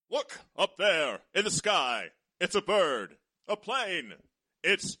Look, up there, in the sky. It's a bird. A plane.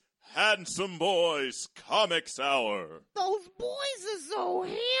 It's Handsome Boys Comics Hour. Those boys are so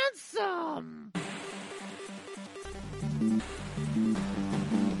handsome.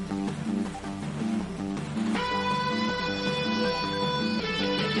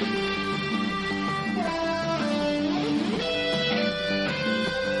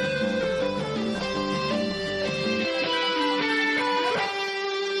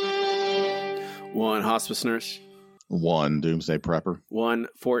 One hospice nurse. One doomsday prepper. One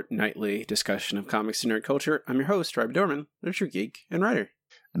fortnightly discussion of comics and nerd culture. I'm your host, Robbie Dorman, literature geek and writer.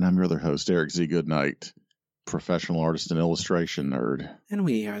 And I'm your other host, Eric Z. Goodnight, professional artist and illustration nerd. And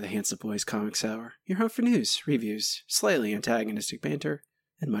we are the Handsome Boys Comics Hour, your home for news, reviews, slightly antagonistic banter,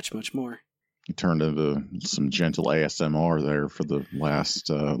 and much, much more. You turned into some gentle ASMR there for the last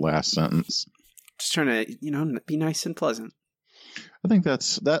sentence. Just trying to, be nice and pleasant. I think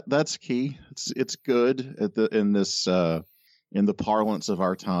that's key. It's good in the parlance of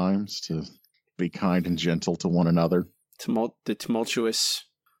our times to be kind and gentle to one another. The tumultuous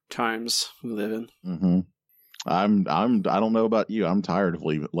times we live in. Mm-hmm. I don't know about you. I'm tired of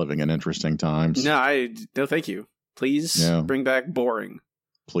living in interesting times. No, thank you. Please bring back boring.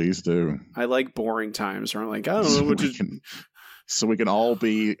 Please do. I like boring times where I'm like, I don't know what so we can all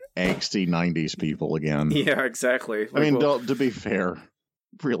be angsty 90s people again. Yeah, exactly. To be fair,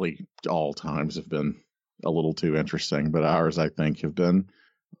 really all times have been a little too interesting, but ours, I think, have been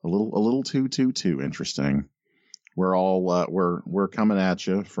a little too interesting. We're all we're coming at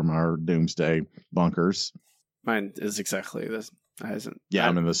you from our doomsday bunkers. Mine is exactly this.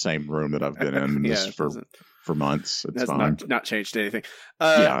 I'm in the same room that I've been in for months. It's fine. Not changed anything.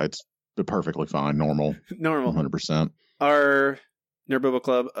 It's perfectly fine. Normal. 100%. Our Nerd Book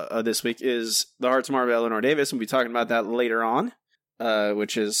Club this week is The Hearts of Marvel, Eleanor Davis. We'll be talking about that later on,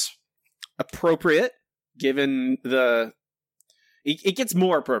 which is appropriate given the... It gets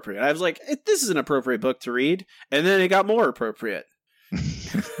more appropriate. I was like, this is an appropriate book to read, and then it got more appropriate.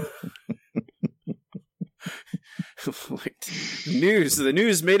 The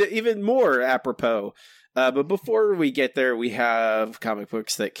news made it even more apropos. But before we get there, we have comic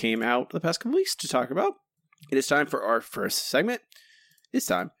books that came out the past couple weeks to talk about. It is time for our first segment. It's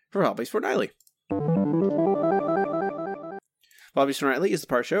time for Hobbies Fortnightly. Hobbies Fortnightly is the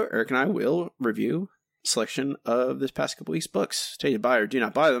part show. Eric and I will review a selection of this past couple weeks' books. Tell you to buy or do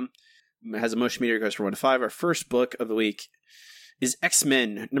not buy them. It has a motion meter, goes from 1 to 5. Our first book of the week is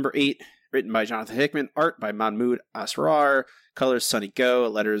X-Men number 8, written by Jonathan Hickman, art by Mahmoud Asrar, colors Sonny Go,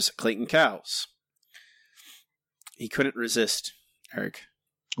 letters Clayton Cowles. He couldn't resist, Eric.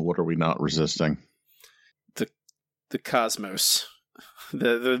 What are we not resisting? The cosmos,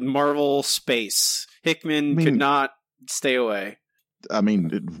 the Marvel space. Hickman could not stay away.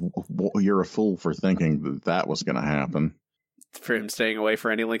 You're a fool for thinking that was going to happen. For him staying away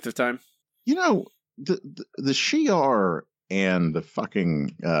for any length of time? The Shi'ar and the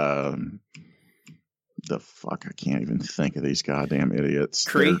fucking... I can't even think of these goddamn idiots.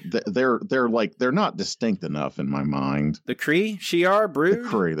 Kree? They're not distinct enough in my mind. The Kree? Shi'ar? Brood?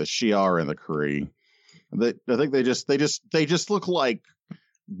 The Shi'ar and the Kree. I think they just look like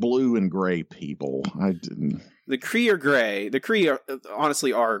blue and gray people. The Kree are gray. The Kree are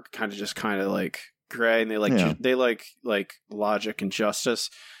honestly kind of like gray, and they like logic and justice.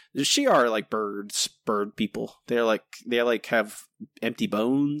 The Shi'ar are like bird people. They have empty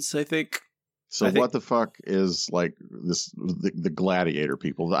bones, I think. So what the fuck is like this? The gladiator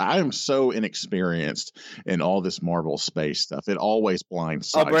people. I am so inexperienced in all this Marvel space stuff. It always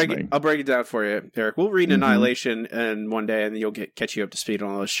blindsides me. I'll break it down for you, Eric. We'll read Annihilation in one day, and you'll catch you up to speed on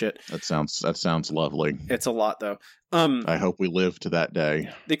all this shit. That sounds lovely. It's a lot though. I hope we live to that day.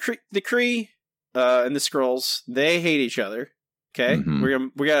 The Kree and the Skrulls, they hate each other. Okay,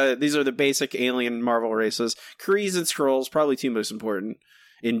 these are the basic alien Marvel races. Krees and Skrulls, probably two most important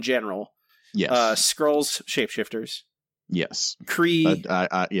in general. Yes. Skrulls, shapeshifters. Yes. Kree.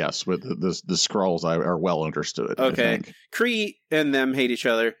 Yes, with the Skrulls are well understood. Okay. Kree and them hate each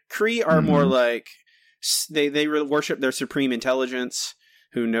other. Kree are more like they worship their supreme intelligence,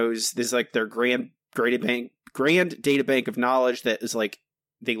 who knows this is like their grand data bank of knowledge that is like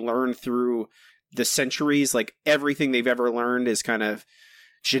they learn through the centuries. Like everything they've ever learned is kind of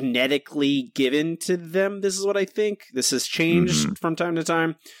genetically given to them. This is what I think. This has changed from time to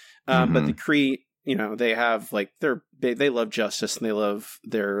time. But the Kree, they have like they love justice, and they love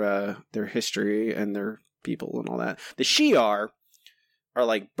their history and their people and all that. The Shi'ar are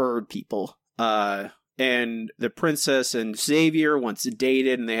like bird people. And the princess and Xavier once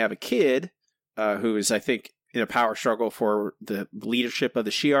dated, and they have a kid who is, I think, in a power struggle for the leadership of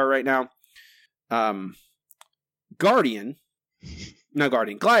the Shi'ar right now. Gladiator.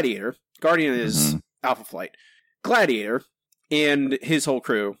 Guardian is Alpha Flight. Gladiator and his whole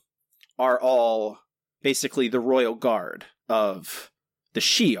crew are all basically the royal guard of the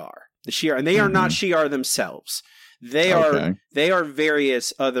Shi'ar. The Shi'ar, and they are not Shi'ar themselves. They are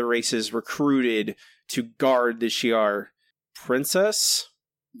various other races recruited to guard the Shi'ar princess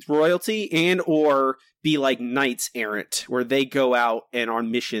royalty, and or be like knights errant, where they go out and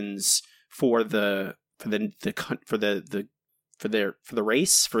on missions for the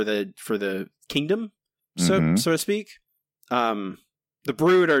race, for the kingdom, so to speak. The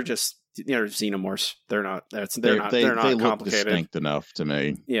Brood are just xenomorphs. They're not they complicated. Look distinct enough to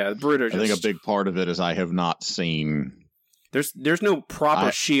me. Yeah, the Brood are just, I think a big part of it is I have not seen. There's no proper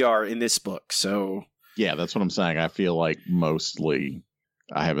Shi'ar in this book, so yeah, that's what I'm saying. I feel like mostly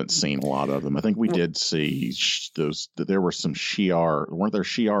I haven't seen a lot of them. I think we did see those. There were some Shi'ar. Weren't there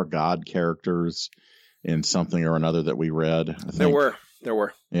Shi'ar god characters in something or another that we read? I think. There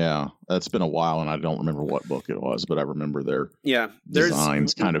were. Yeah, that's been a while, and I don't remember what book it was, but I remember their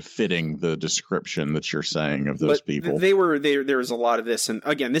designs kind of fitting the description that you're saying of those people. There was a lot of this, and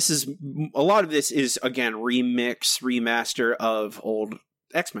again, a lot of this is remaster of old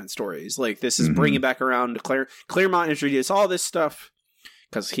X-Men stories. Like, this is bringing back around to Claremont introduced all this stuff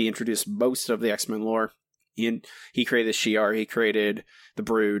because he introduced most of the X-Men lore. He created the Shi'ar. He created the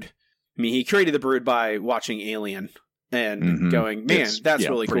Brood. I mean, he created the Brood by watching Alien. And going, man, that's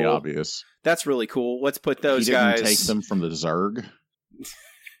really cool. Pretty obvious. That's really cool. Let's put those guys. He didn't take them from the Zerg.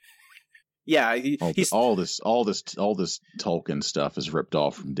 Yeah, all this Tolkien stuff is ripped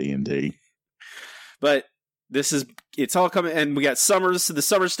off from D&D. But it's all coming, and we got the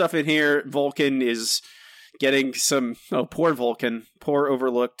summer stuff in here. Vulcan is getting some. Oh, poor Vulcan, poor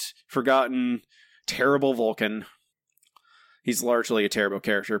overlooked, forgotten, terrible Vulcan. He's largely a terrible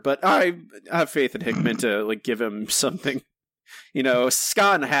character, but I have faith in Hickman to give him something.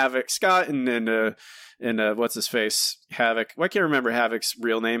 Scott and what's his face? Havoc. Why can't I remember Havoc's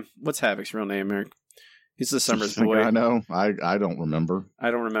real name? What's Havoc's real name, Eric? He's the Summers boy. I know. I don't remember. I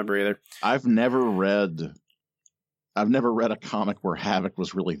don't remember either. I've never read a comic where Havoc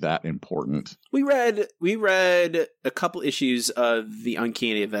was really that important. We read a couple issues of the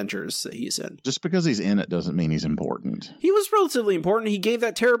Uncanny Avengers that he's in. Just because he's in it doesn't mean he's important. He was relatively important. He gave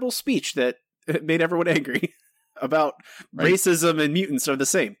that terrible speech that made everyone angry about racism and mutants are the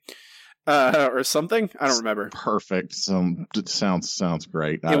same. Or something. I don't remember. Perfect. It sounds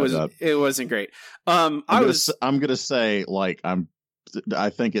great. It wasn't great. I'm gonna say I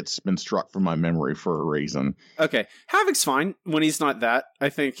think it's been struck from my memory for a reason. Okay, Havoc's fine when he's not that. I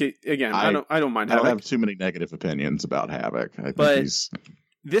think I don't mind Havoc. I don't have too many negative opinions about Havoc.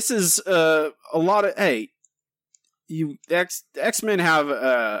 This is a lot of X-Men have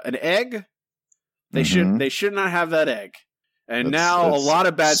an egg. They should not have that egg. And now a lot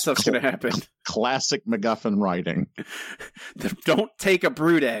of bad stuff's going to happen. Classic MacGuffin writing. Don't take a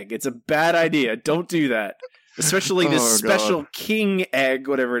brood egg. It's a bad idea. Don't do that. Especially this special king egg,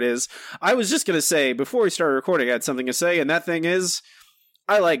 whatever it is. I was just going to say, before we started recording, I had something to say, and that thing is,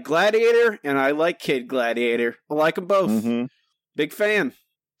 I like Gladiator, and I like Kid Gladiator. I like them both. Big fan.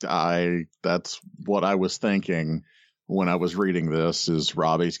 That's what I was thinking when I was reading this, is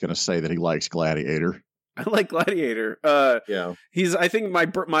Robbie's going to say that he likes Gladiator. I like Gladiator. Yeah. I think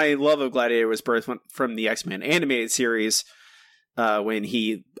my love of Gladiator was birthed from the X-Men animated series, when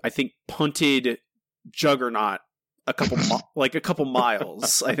he, I think, punted Juggernaut a couple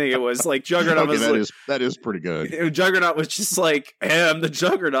miles. I think it was Juggernaut that is pretty good. Juggernaut was just like, hey, I'm the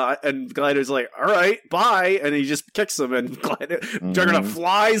Juggernaut, and Gladiator's like, all right, bye, and he just kicks him, and Juggernaut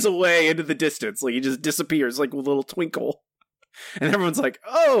flies away into the distance, he just disappears with a little twinkle, and everyone's like,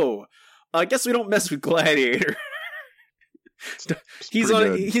 oh, I guess we don't mess with Gladiator. He's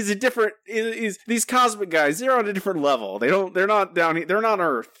a different. These cosmic guys, they're on a different level. They're not down here. They're not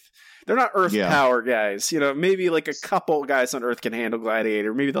Earth. They're not Earth power guys. Maybe a couple guys on Earth can handle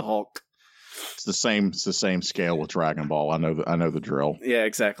Gladiator. Maybe the Hulk. It's the same scale with Dragon Ball. I know the drill. Yeah,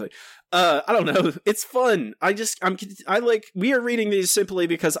 exactly. I don't know. It's fun. We are reading these simply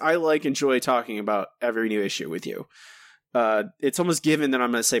because I enjoy talking about every new issue with you. It's almost given that I'm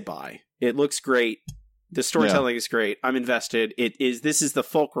going to say bye. It looks great. The storytelling is great. I'm invested. This is the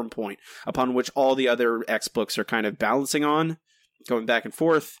fulcrum point upon which all the other X books are kind of balancing on, going back and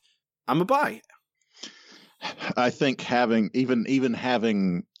forth. I'm a buy. I think having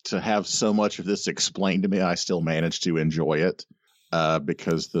to have so much of this explained to me, I still manage to enjoy it,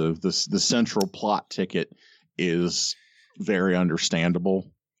 because the central plot ticket is very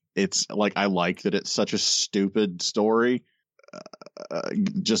understandable. it's like I like that it's such a stupid story,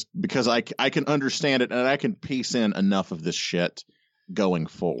 just because I can understand it and I can piece in enough of this shit going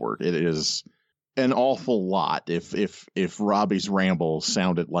forward. It is an awful lot. If Robbie's ramble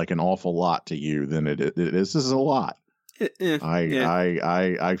sounded like an awful lot to you, then this is a lot.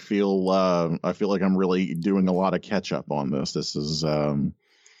 I feel like I'm really doing a lot of catch up on this. This is a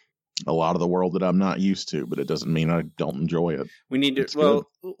lot of the world that I'm not used to, but it doesn't mean I don't enjoy it. We need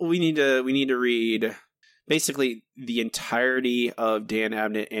to read basically the entirety of Dan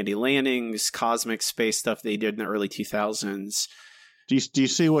Abnett, Andy Lanning's cosmic space stuff they did in the early 2000s. Do you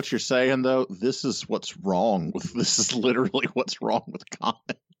see what you're saying though? This is what's wrong with this is literally what's wrong with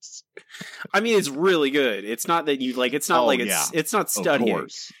comics. I mean, it's really good. It's not that you like. It's not it's not studying.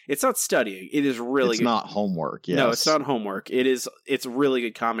 It's not studying. It is really. It's good. Not homework. Yes. No, it's not homework. It is. It's really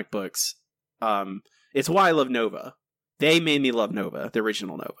good comic books. It's why I love Nova. They made me love Nova, the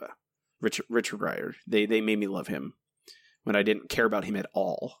original Nova. Richard Rider. They made me love him when I didn't care about him at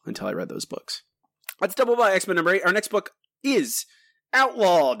all until I read those books. Let's double by X-Men number 8. Our next book is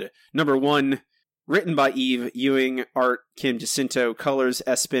Outlawed number 1. Written by Eve Ewing, art Kim Jacinto, colors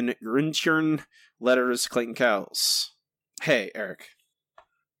Espen Grinchern, letters Clayton Cowles. Hey, Eric.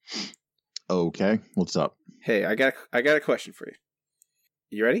 Okay, what's up? Hey, I got a question for you.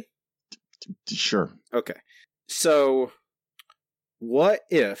 You ready? Sure. Okay. So, what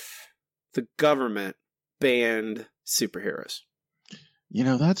if the government banned superheroes? You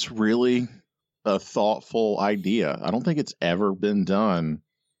know, that's really a thoughtful idea. I don't think it's ever been done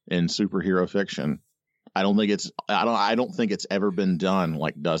in superhero fiction. I don't think it's ever been done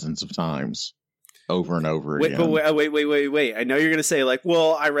like dozens of times over and over again. Wait. I know you're going to say like,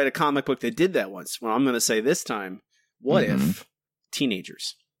 well, I read a comic book that did that once. Well, I'm going to say this time, what if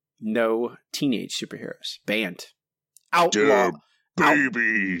teenagers, no teenage superheroes, banned, outlawed,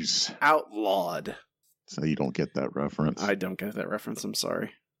 babies, outlawed. So you don't get that reference. I don't get that reference. I'm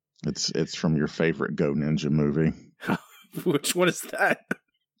sorry. It's from your favorite Go Ninja movie. Which one is that?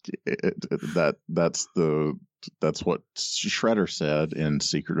 That's what Shredder said in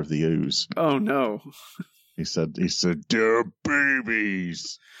Secret of the Ooze. Oh no. He said they're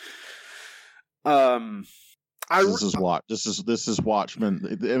babies. This is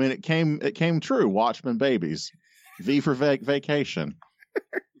Watchmen. I mean, it came true. Watchmen babies. V for vacation.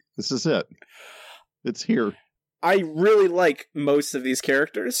 This is it. It's here. I really like most of these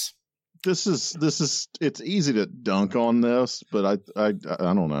characters. This is it's easy to dunk on this, but I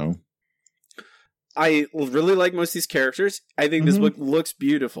don't know. I really like most of these characters. I think this book looks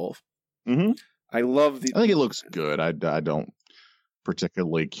beautiful. Mm-hmm. I love I think it looks good. I don't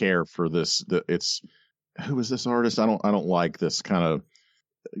particularly care for this. Who is this artist? I don't like this kind of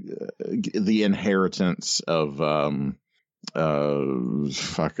the inheritance of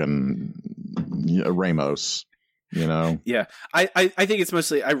fucking Ramos. You know? Yeah. I think it's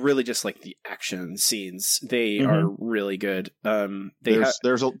mostly, I really just like the action scenes. They are really good. There's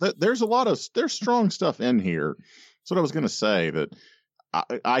strong stuff in here. That's what I was going to say, that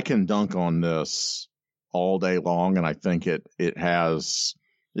I can dunk on this all day long, and I think it has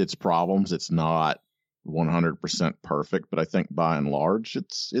its problems. It's not 100% perfect, but I think by and large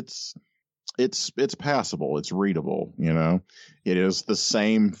it's passable. It's readable, you know? It is the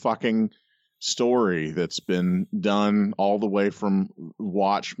same fucking story that's been done all the way from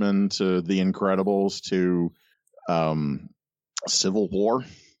Watchmen to The Incredibles to Civil War.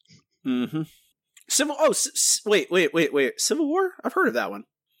 Mm-hmm. Wait. Civil War? I've heard of that one.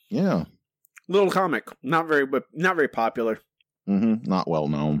 Yeah. Little comic. Not very popular. Mm-hmm. Not well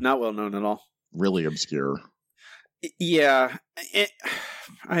known. Not well known at all. Really obscure. Yeah.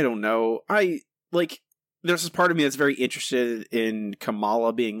 I don't know. There's this part of me that's very interested in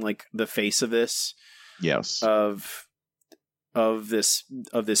Kamala being like the face of this. Yes. Of this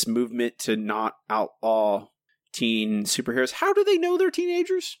movement to not outlaw teen superheroes. How do they know they're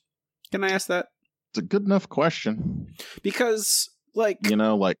teenagers? Can I ask that? It's a good enough question. Because like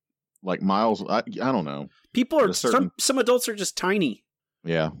Miles, I don't know. People are some adults are just tiny.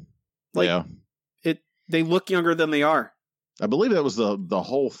 Yeah. Yeah. They look younger than they are. I believe that was the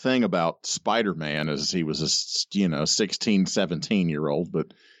whole thing about Spider-Man, is he was a 16, 17-year-old, but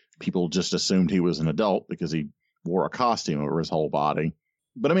people just assumed he was an adult because he wore a costume over his whole body.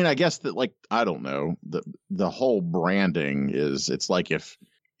 But I mean, I guess that, like, I don't know, the whole branding is, it's like if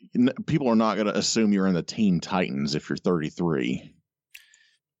people are not going to assume you're in the Teen Titans if you're 33.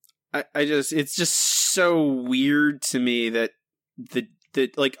 It's just so weird to me that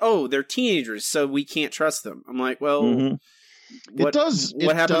they're teenagers, so we can't trust them. I'm like, well, what happens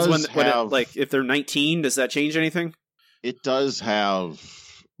if they're 19? Does that change anything? It does have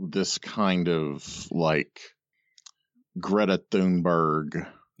this kind of like Greta Thunberg.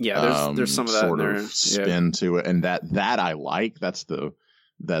 Yeah, there's some of that sort in there. of spin to it, and that I like. That's the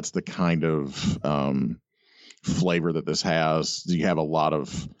kind of flavor that this has. You have a lot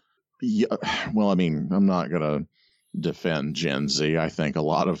of, well, I mean, I'm not gonna defend Gen Z. I think a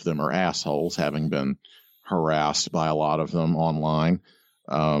lot of them are assholes, having been harassed by a lot of them online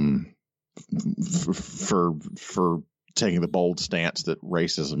for taking the bold stance that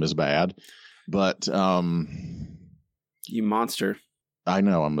racism is bad. But you monster. I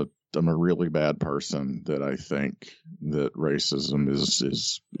know I'm a really bad person, that I think that racism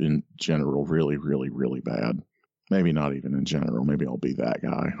is in general really, really, really bad. Maybe not even in general. Maybe I'll be that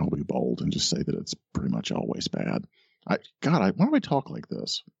guy. I'll be bold and just say that it's pretty much always bad. Why do I talk like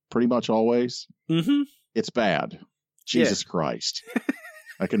this? Pretty much always? Mm-hmm. It's bad. Jesus Christ.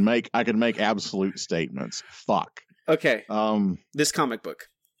 I can make absolute statements. Fuck. Okay. This comic book.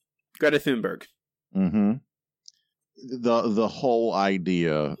 Greta Thunberg. Mm-hmm. The whole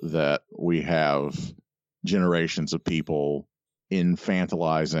idea that we have generations of people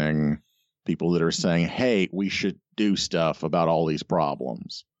infantilizing people that are saying, hey, we should do stuff about all these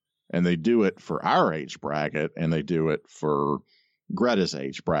problems. And they do it for our age bracket, and they do it for Greta's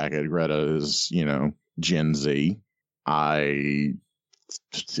age bracket. Greta is, Gen Z. I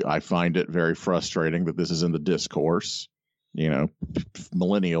find it very frustrating that this is in the discourse.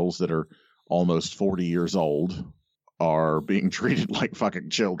 Millennials that are almost 40 years old are being treated like fucking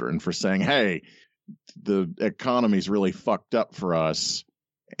children for saying, hey, the economy's really fucked up for us,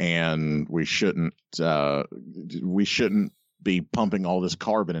 and we shouldn't be pumping all this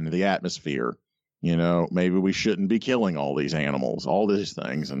carbon into the atmosphere. Maybe we shouldn't be killing all these animals, all these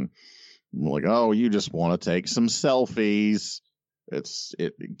things. And I'm like, oh, you just want to take some selfies.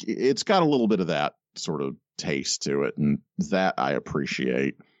 It's got a little bit of that sort of taste to it, and that I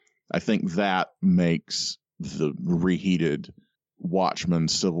appreciate. I think that makes the reheated Watchmen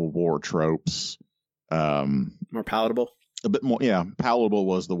Civil War tropes more palatable. A bit more, yeah. Palatable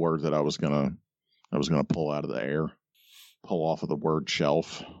was the word that I was gonna pull out of the air, pull off of the word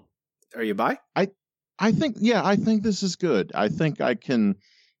shelf. Are you by? I think this is good. I think I can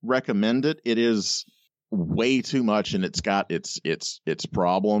recommend it. It is way too much, and it's got its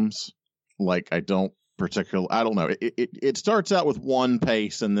problems. Like, I don't know. It starts out with one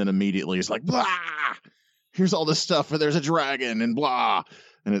pace, and then immediately it's like, blah, here's all this stuff, and there's a dragon, and blah,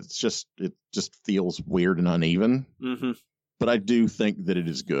 and it just feels weird and uneven. Mm-hmm. But I do think that it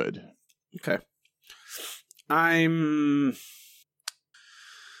is good. Okay. I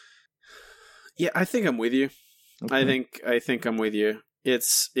think I'm with you. Okay. I think I'm with you. It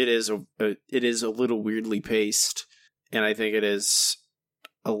is a little weirdly paced, and I think it is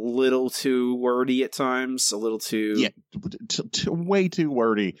a little too wordy at times, a little too way too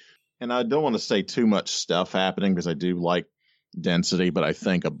wordy. And I don't want to say too much stuff happening, because I do like density, but I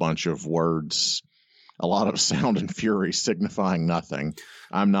think a bunch of words, a lot of sound and fury signifying nothing,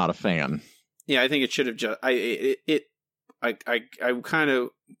 I'm not a fan. Yeah, I think it should have just I kind of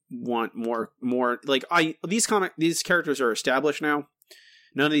want more like these characters are established now.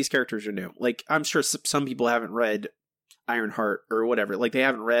 None of these characters are new. Like, I'm sure some people haven't read Ironheart or whatever. Like, they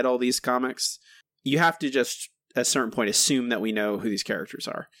haven't read all these comics. You have to just, at a certain point, assume that we know who these characters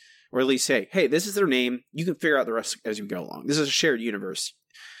are. Or at least say, hey, this is their name. You can figure out the rest as you go along. This is a shared universe.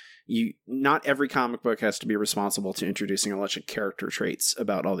 Not every comic book has to be responsible to introducing a bunch of character traits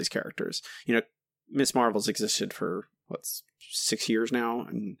about all these characters. Miss Marvel's existed for, 6 years now,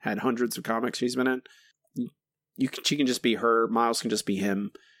 and had hundreds of comics she's been in. She can just be her. Miles can just be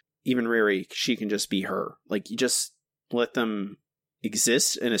him. Even Riri, she can just be her. Like, you just let them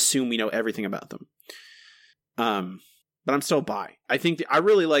exist and assume we know everything about them. But I'm still bi. I think I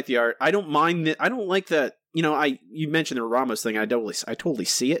really like the art. I don't mind that. I don't like that. You mentioned the Ramos thing. I totally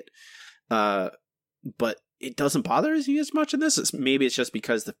see it. But it doesn't bother you as much in this. Maybe it's just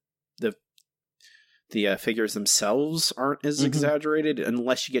because the figures themselves aren't as exaggerated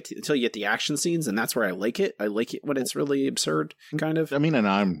until you get the action scenes, and that's where I like it. I like it when it's really absurd, kind of.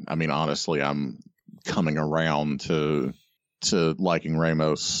 Honestly, I'm coming around to liking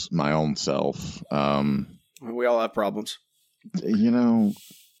Ramos my own self. We all have problems. All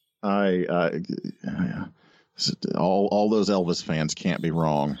those Elvis fans can't be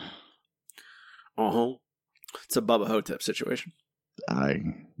wrong. It's a Bubba Hotep situation.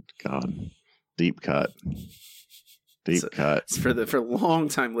 God. Deep cut. It's for long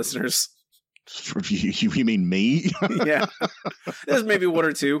time listeners. You mean me? Yeah. There's maybe one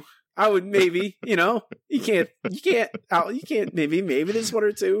or two. I would maybe, you can't maybe there's one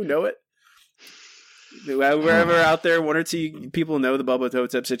or two. Know it. Wherever out there, one or two people know the Bubba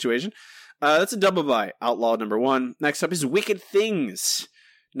Hotep situation. That's a double buy. Outlaw #1. Next up is Wicked Things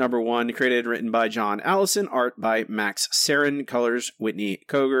 #1, created and written by John Allison, art by Max Sarin, colors Whitney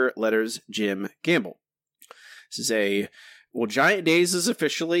Koger, letters Jim Gamble. This is Giant Days is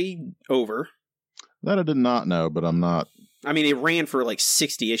officially over. That I did not know, but I'm not. I mean, it ran for like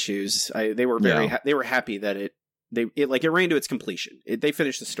 60 issues. They were they were happy that it ran to its completion. They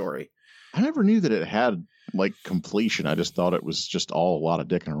finished the story. I never knew that it had like completion. I just thought it was just all a lot of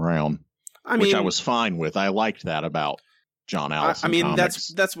dicking around, which I was fine with. I liked that about John Allison. I mean, comics.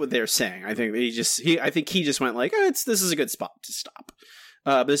 that's what they're saying. I think he just went like, this is a good spot to stop.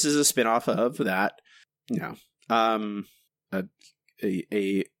 This is a spinoff of that.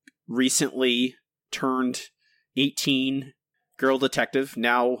 A recently turned 18 girl detective,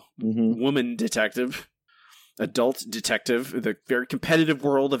 now woman detective, adult detective, the very competitive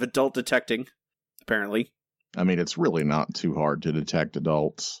world of adult detecting, apparently. I mean, it's really not too hard to detect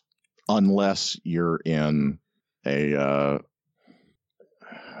adults unless you're in the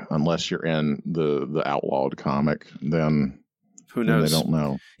outlawed comic. Then who knows? They don't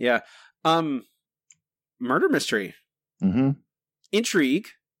know. Yeah. Murder mystery. Intrigue.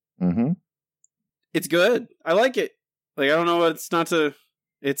 It's good. I like it. Like, I don't know what's not to.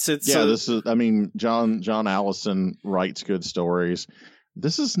 This is. I mean, John Allison writes good stories.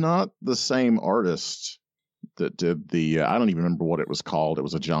 This is not the same artist that did the. I don't even remember what it was called. It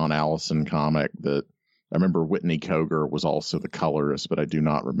was a John Allison comic that I remember. Whitney Koger was also the colorist, but I do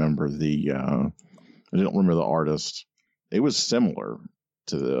not remember the. I don't remember the artist. It was similar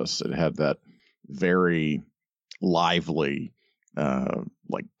to this. It had that very lively,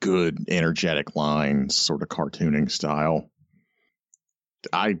 like good, energetic lines, sort of cartooning style.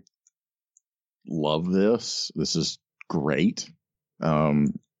 I love this. This is great. I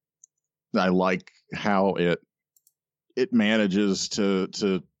like how it manages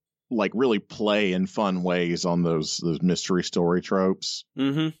to like really play in fun ways on those mystery story tropes.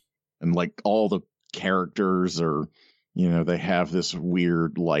 And like all the characters are, they have this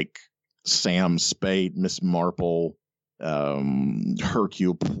weird like Sam Spade, Miss Marple,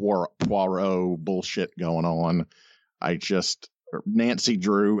 Hercule Poirot bullshit going on. Nancy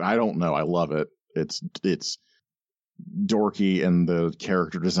Drew, I don't know. I love it. It's dorky and the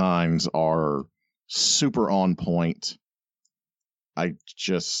character designs are super on point. I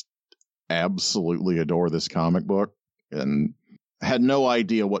just absolutely adore this comic book and had no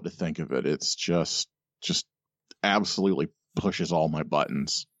idea what to think of it. It's just absolutely pushes all my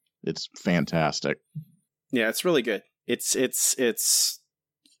buttons. It's fantastic. Yeah, it's really good. It's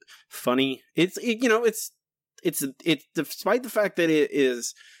funny. It's despite the fact that it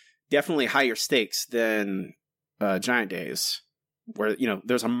is definitely higher stakes than Giant Days, where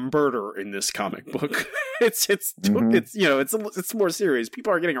there's a murder in this comic book. it's more serious.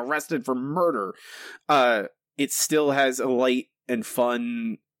 People are getting arrested for murder. It still has a light and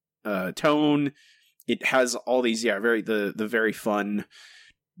fun tone. It has all these the very fun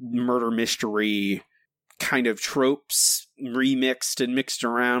murder mystery kind of tropes remixed and mixed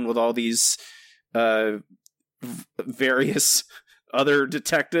around with all these various other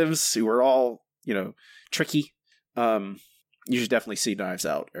detectives who are all tricky. You should definitely see Knives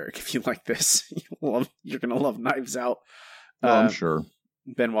Out, Eric, if you like this. You're gonna love Knives Out. I'm sure.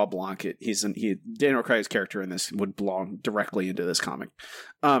 Benoit Blanc, Daniel Craig's character in this would belong directly into this comic.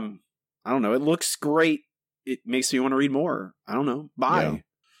 I don't know. It looks great. It makes me want to read more. I don't know. Bye. Yeah.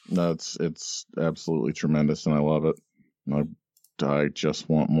 No, it's absolutely tremendous, and I love it. I just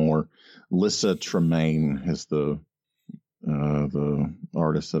want more. Lissa Tremaine is the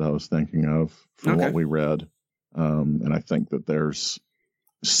artist that I was thinking of from what we read, and I think that there's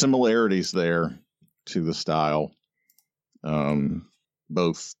similarities there to the style.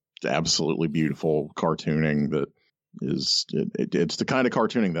 Both absolutely beautiful cartooning that is it's the kind of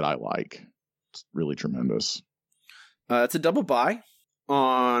cartooning that I like. It's really tremendous. It's a double buy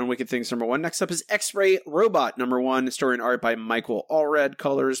on Wicked Things #1. Next up is X-Ray Robot #1, story and art by Michael Allred,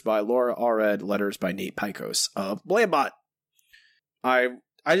 colors by Laura Allred, letters by Nate Picos of Blambot. I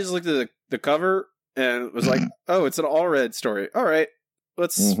just looked at the cover and was like, oh, it's an Allred story. All right,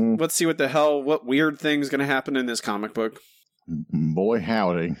 let's see what weird thing's going to happen in this comic book. Boy,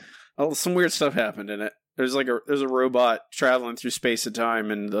 howdy. Oh, some weird stuff happened in it. There's a robot traveling through space and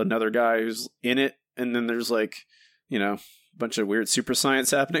time and another guy who's in it, and then there's a bunch of weird super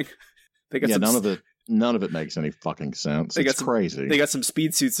science happening. None of it makes any fucking sense. It's crazy. They got some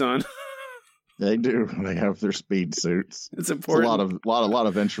speed suits on. They do. They have their speed suits. It's It's a important. lot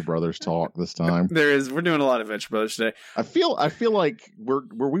of Venture Brothers talk this time. We're doing a lot of Venture Brothers today. I feel like were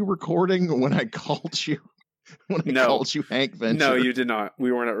we recording when I called you? When I No. called you Hank Venture? No, you did not.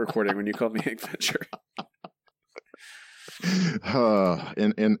 We were not recording when you called me Hank Venture.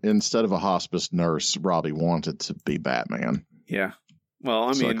 Instead of a hospice nurse, Robbie wanted to be Batman. Yeah. Well,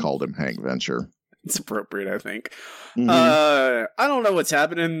 I So mean, I called him Hank Venture. it's appropriate, I think. Mhm. I don't know what's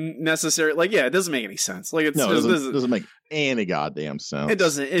happening necessarily. Like, yeah, it doesn't make any sense. Like, it's No, it just, doesn't make any goddamn sense. it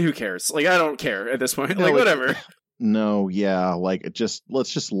doesn't. Who cares? Like, I don't care at this point. No, Like, it- whatever. No, yeah, like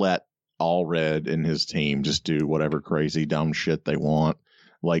let's just let Allred and his team just do whatever crazy dumb shit they want.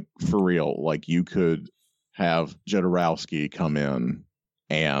 Like for real, like you could have Jodorowsky come in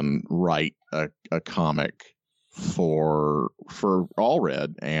and write a comic for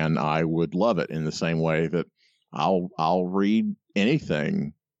Allred, and I would love it in the same way that I'll read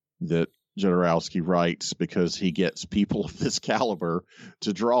anything that Jodorowsky writes because he gets people of this caliber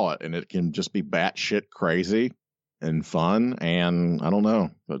to draw it, and it can just be batshit crazy and fun, and I don't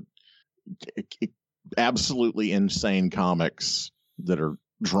know, but absolutely insane comics that are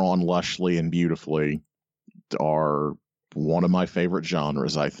drawn lushly and beautifully are one of my favorite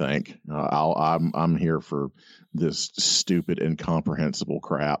genres. I think I'm here for this stupid, incomprehensible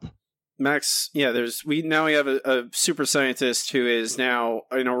crap. Max, yeah, we have a super scientist who is now,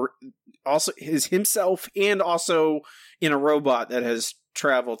 also is himself and also in a robot that has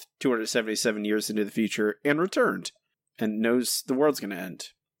traveled 277 years into the future and returned and knows the world's going to end.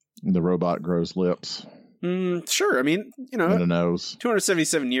 The robot grows lips Sure. I mean, and a nose.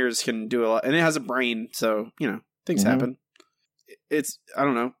 277 years can do a lot, and it has a brain, so, things Mhm. happen. It's, I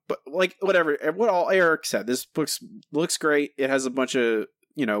don't know, but like, whatever, what all Eric said, this book looks great. It has a bunch of,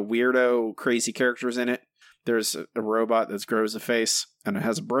 weirdo, crazy characters in it. There's a robot that grows a face, and it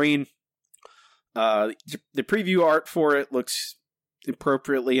has a brain. The preview art for it looks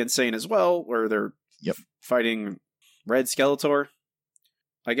appropriately insane as well, where they're fighting Red Skeletor,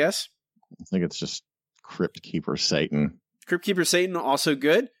 I guess. I think it's just Crypt Keeper Satan. Crypt Keeper Satan, also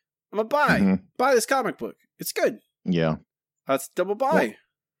good. I'm gonna buy this comic book. It's good. Yeah. That's double buy.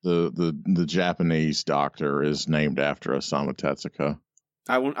 The Japanese doctor is named after Osamu Tezuka.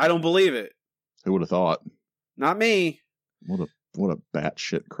 I don't believe it. Who would have thought? Not me. What a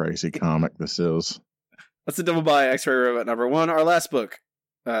batshit crazy comic this is. That's a double buy. X-Ray Robot number 1. Our last book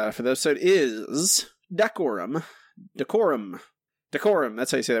for the episode is Decorum. Decorum.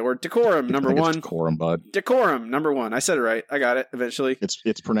 That's how you say that word. Decorum number 1. Decorum, bud. Decorum number 1. I said it right. I got it eventually.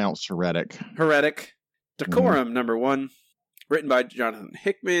 It's pronounced heretic. Heretic. Decorum number 1. Written by Jonathan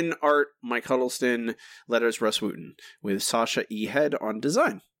Hickman, art Mike Huddleston, letters Russ Wooten, with Sasha E. Head on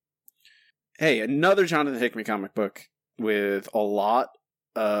design. Hey, another Jonathan Hickman comic book with a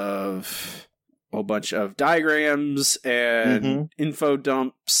bunch of diagrams and info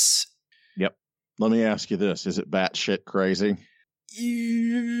dumps. Yep. Let me ask you this: is it batshit crazy?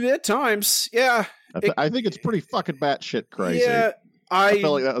 At times, yeah. I think it's pretty fucking batshit crazy. Yeah. I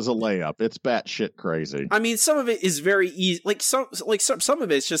felt like that was a layup. It's batshit crazy. I mean, some of it is very easy. Some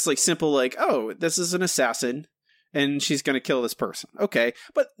of it's just like simple. Like, oh, this is an assassin, and she's going to kill this person. Okay,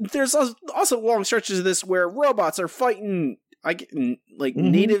 but there's also long stretches of this where robots are fighting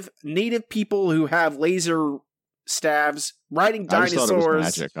native people who have laser stabs, riding dinosaurs. I just thought it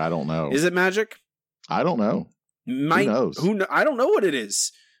was magic. I don't know. Is it magic? I don't know. Who knows? I don't know what it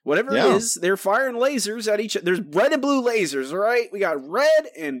is. Whatever it is, they're firing lasers at each other. There's red and blue lasers, all right? We got red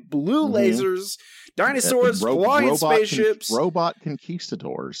and blue lasers, dinosaurs, flying spaceships. Robot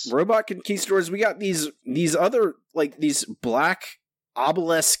conquistadors. Robot conquistadors. We got these other, like, these black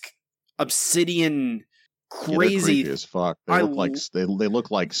obelisk obsidian crazy. Yeah, creepy as fuck. They look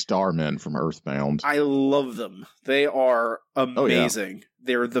like starmen from Earthbound. I love them. They are amazing. Oh, yeah.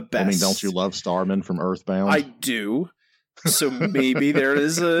 They're the best. I mean, don't you love starmen from Earthbound? I do. So maybe there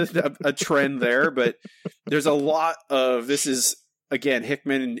is a trend there, but there's a lot of, this is, again,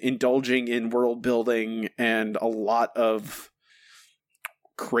 Hickman indulging in world building and a lot of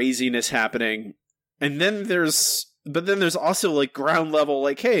craziness happening. And then there's also like ground level,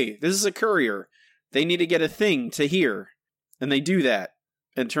 like, hey, this is a courier. They need to get a thing to here. And they do that.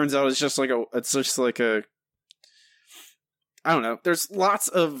 And it turns out it's just like a, I don't know. There's lots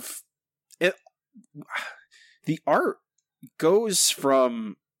of it. The art goes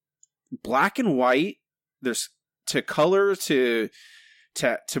from black and white, there's to color to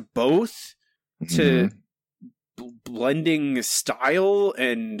both, to blending style,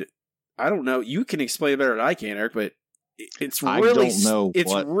 and I don't know. You can explain it better than I can, Eric, but it's really I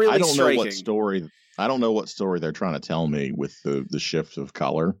don't know what story. I don't know what story they're trying to tell me with the shift of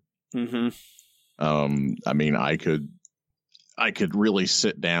color. Mm-hmm. I mean, I could really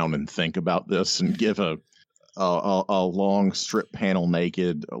sit down and think about this and give a long strip panel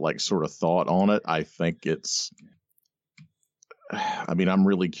naked like sort of thought on it. I think I'm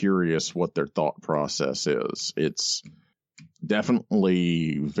really curious what their thought process is. It's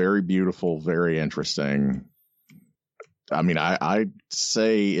definitely very beautiful, very interesting. I mean, I'd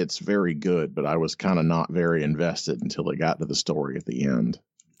say it's very good, but I was kind of not very invested until it got to the story at the end.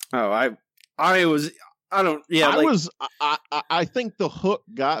 Oh, I think the hook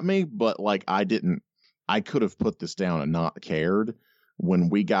got me, but like I could have put this down and not cared. When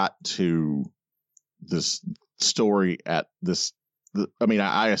we got to this story I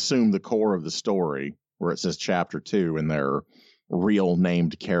assume the core of the story where it says chapter 2 and they're real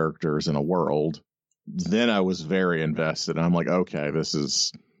named characters in a world, then I was very invested. I'm like, okay, this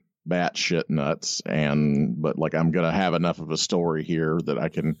is batshit nuts, but like I'm gonna have enough of a story here that I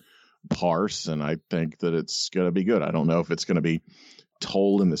can parse, and I think that it's gonna be good. I don't know if it's gonna be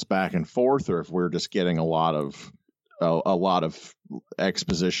told in this back and forth, or if we're just getting a lot of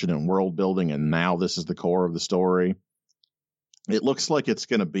exposition and world building, and now this is the core of the story. It looks like it's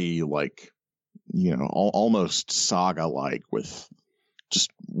gonna be like, almost saga-like with just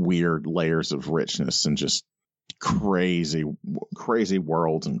weird layers of richness and just crazy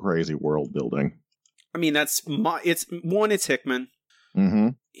worlds and crazy world building. I mean, it's Hickman. Mm-hmm.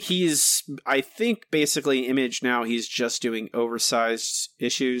 He's, I think, basically Image now. He's just doing oversized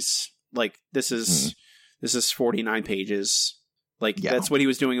issues. Like this is 49 pages. Like that's what he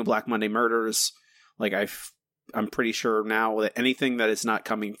was doing in Black Monday Murders. Like I'm pretty sure now that anything that is not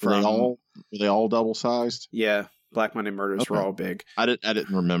coming from were they all double sized? Yeah, Black Monday Murders were all big. I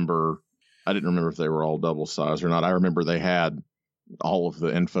didn't remember if they were all double sized or not. I remember they had all of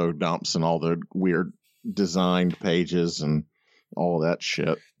the info dumps and all the weird designed pages and all of that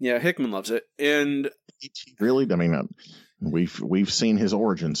shit. Yeah, Hickman loves it, and really, I mean, we've seen his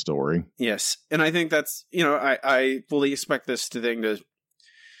origin story. Yes, and I think that's I fully expect this thing to.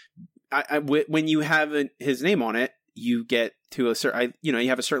 When you have his name on it, you get to a certain, you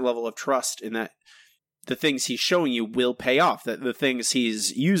have a certain level of trust in that the things he's showing you will pay off. That the things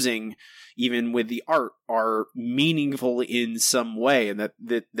he's using, even with the art, are meaningful in some way, and that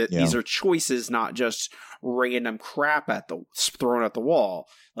these are choices, not just random crap thrown at the wall.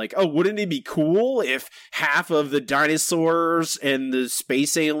 Like, oh, wouldn't it be cool if half of the dinosaurs and the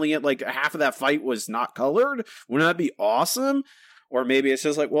space alien, like half of that fight was not colored? Wouldn't that be awesome? Or maybe it's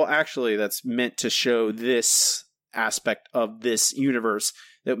just like, well, actually, that's meant to show this aspect of this universe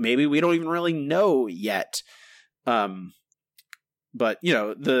that maybe we don't even really know yet. But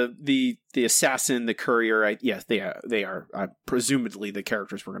the assassin, the courier, yes, they are presumably the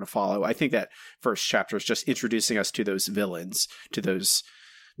characters we're going to follow. I think that first chapter is just introducing us to those villains, to those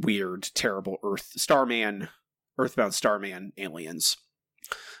weird, terrible Earthbound Starman aliens.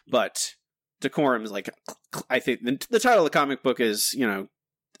 But Decorum is like, I think the title of the comic book is,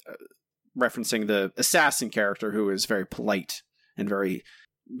 referencing the assassin character who is very polite and very,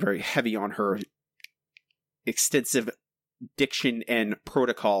 very heavy on her extensive diction and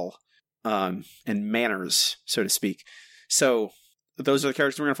protocol, and manners, so to speak. So those are the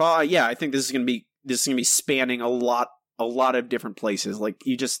characters we're going to follow. Yeah, I think this is going to be spanning a lot of different places. Like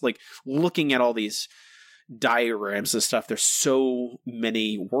you just like looking at all these diagrams and stuff, there's so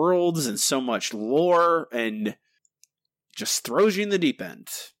many worlds and so much lore, and just throws you in the deep end.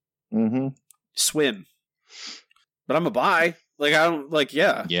 Mm-hmm. Swim. But I'm a buy. Like I don't like.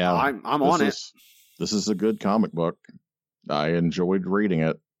 Yeah. I'm on it. This is a good comic book. I enjoyed reading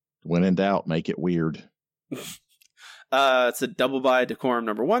it. When in doubt, make it weird. It's a double buy. Decorum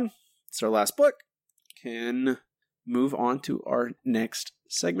 #1. It's our last book. Can move on to our next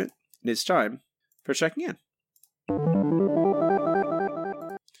segment. It is time for Checking In.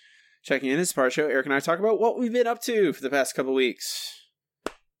 Checking In is part of the show. Eric and I talk about what we've been up to for the past couple weeks.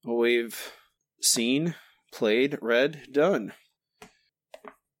 What we've seen, played, read, done.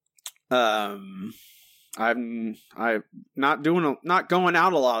 I'm not going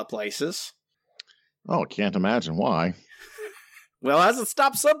out a lot of places. Oh, can't imagine why. Well, it hasn't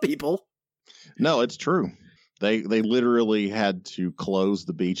stopped some people. No, it's true. They literally had to close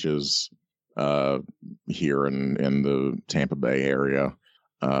the beaches here in the Tampa Bay area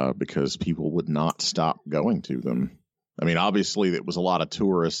because people would not stop going to them. I mean, obviously, it was a lot of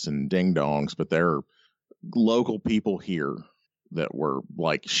tourists and ding-dongs, but there are local people here that were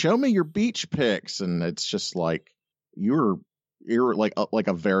like, show me your beach pics. And it's just like, you're like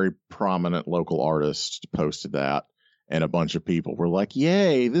a very prominent local artist posted that. And a bunch of people were like,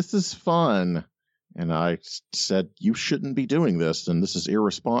 yay, this is fun. And I said, you shouldn't be doing this, and this is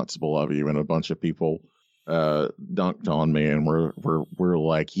irresponsible of you. And a bunch of people dunked on me, and we're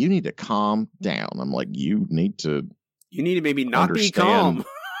like, you need to calm down. I'm like, you need to maybe not be calm.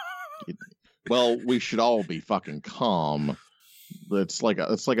 Well, we should all be fucking calm. It's like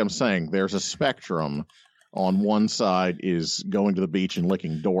I'm saying, there's a spectrum. On one side is going to the beach and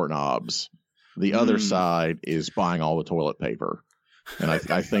licking doorknobs. The other side is buying all the toilet paper. And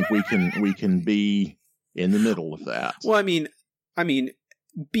I think we can be in the middle of that. Well, I mean,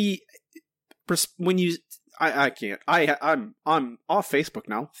 when you, I can't. I'm off Facebook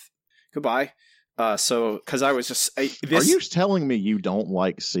now. Goodbye. Because I was just. Are you telling me you don't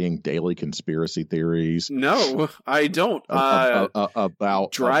like seeing daily conspiracy theories? No, I don't.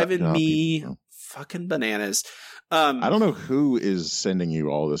 About driving me fucking bananas. I don't know who is sending you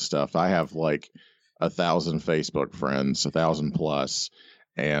all this stuff. I have like 1,000 Facebook friends, 1,000 plus,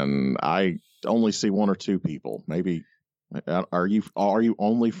 and I only see one or two people. Maybe are you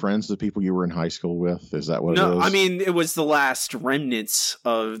only friends with people you were in high school with? Is that what it is? No, I mean it was the last remnants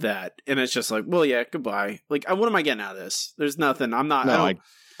of that, and it's just like, well, yeah, goodbye. Like, what am I getting out of this? There's nothing. I'm not. No,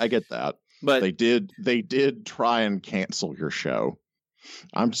 I get that, but they did try and cancel your show.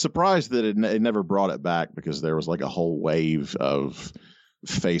 I'm surprised that it never brought it back, because there was like a whole wave of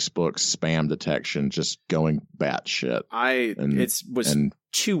Facebook spam detection just going batshit. It was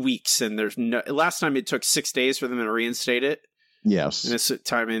 2 weeks, and there's no. Last time it took 6 days for them to reinstate it. Yes, and this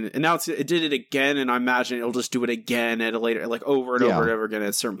time, and now it did it again, and I imagine it'll just do it again at a later, like over and over and over again. At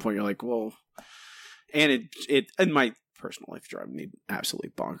a certain point, you're like, well, and it in my personal life driving me absolutely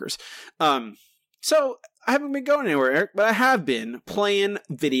bonkers. So I haven't been going anywhere, Eric, but I have been playing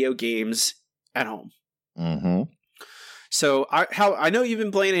video games at home. Mm-hmm. So I know you've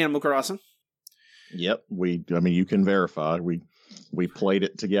been playing Animal Crossing. Yep, you can verify we played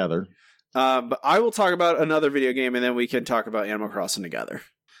it together. But I will talk about another video game, and then we can talk about Animal Crossing together.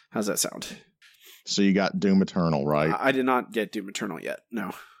 How's that sound? So you got Doom Eternal, right? I did not get Doom Eternal yet.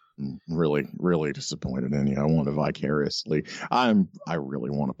 No. Really, really disappointed in you. I want to vicariously. I really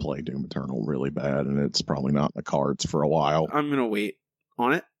want to play Doom Eternal really bad, and it's probably not in the cards for a while. I'm gonna wait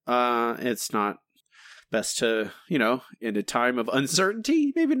on it. It's not best to, in a time of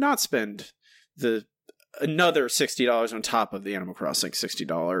uncertainty, maybe not spend another $60 on top of the Animal Crossing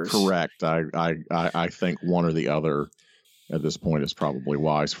 $60. Correct. I think one or the other at this point is probably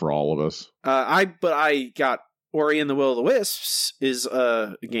wise for all of us. I got Ori and the Will of the Wisps is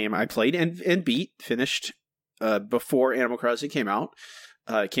a game I played and finished before Animal Crossing came out.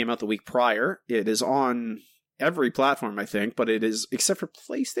 It came out the week prior. It is on every platform, I think, but it is, except for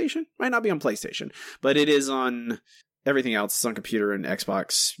PlayStation. Might not be on PlayStation, but it is on everything else. It's on computer and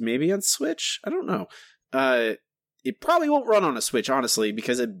Xbox, maybe on Switch. I don't know. It probably won't run on a Switch, honestly,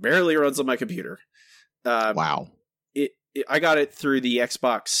 because it barely runs on my computer. Wow. I got it through the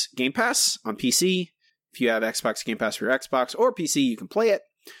Xbox Game Pass on PC. If you have Xbox Game Pass for your Xbox or PC, you can play it.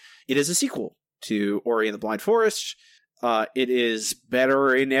 It is a sequel to Ori and the Blind Forest. It is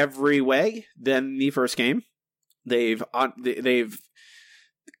better in every way than the first game. They've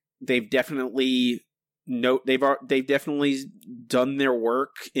definitely done their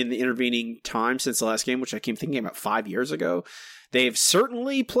work in the intervening time since the last game, which I came thinking about 5 years ago. They've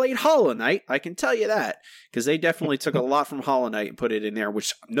certainly played Hollow Knight, I can tell you that, because they definitely took a lot from Hollow Knight and put it in there,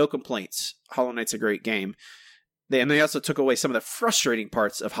 which, no complaints. Hollow Knight's a great game. They also took away some of the frustrating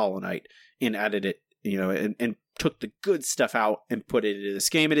parts of Hollow Knight and added it, and took the good stuff out and put it into this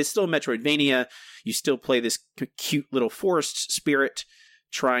game. It is still Metroidvania. You still play this cute little forest spirit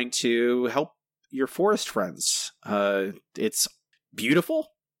trying to help your forest friends. It's beautiful.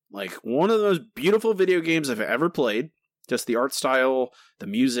 Like, one of the most beautiful video games I've ever played. Just the art style, the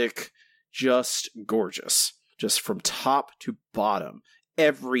music, just gorgeous. Just from top to bottom.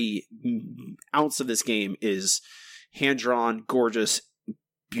 Every ounce of this game is hand-drawn, gorgeous,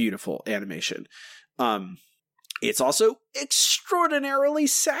 beautiful animation. It's also extraordinarily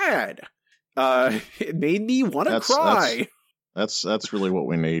sad. It made me want to cry. That's really what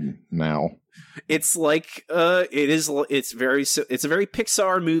we need now. It's like it's a very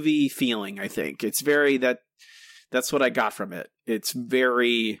Pixar movie feeling, I think. It's very that's what I got from it. It's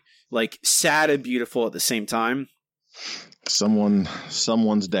very like sad and beautiful at the same time.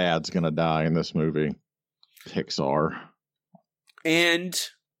 Someone's dad's gonna die in this movie. Pixar. And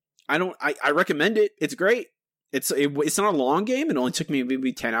I recommend it. It's great. It's not a long game. It only took me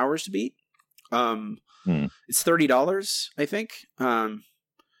maybe 10 hours to beat. It's $30, I think.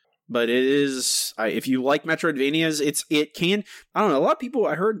 But it is, if you like Metroidvanias, it can, I don't know, a lot of people,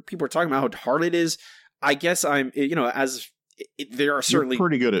 I heard people were talking about how hard it is. I guess as there are certainly... You're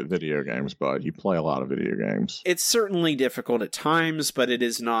pretty good at video games, bud. You play a lot of video games. It's certainly difficult at times, but it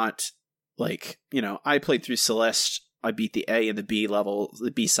is not like, I played through Celeste. I beat the A and the B level, the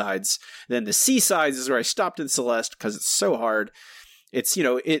B sides. Then the C sides is where I stopped in Celeste because it's so hard. It's,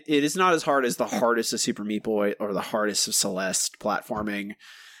 it is not as hard as the hardest of Super Meat Boy or the hardest of Celeste platforming.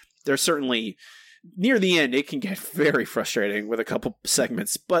 There's certainly, near the end, it can get very frustrating with a couple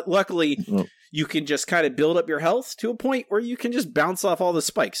segments. But luckily, you can just kind of build up your health to a point where you can just bounce off all the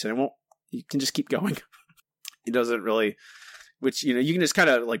spikes and you can just keep going. It doesn't really... Which, you can just kind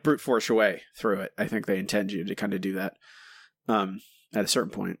of like brute force your way through it. I think they intend you to kind of do that at a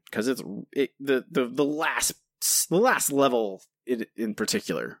certain point. Because the last level in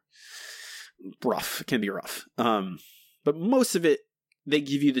particular, rough. It can be rough. But most of it, they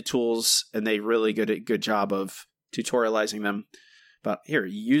give you the tools and they really good job of tutorializing them. But here,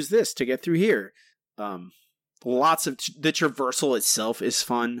 use this to get through here. Lots of... The traversal itself is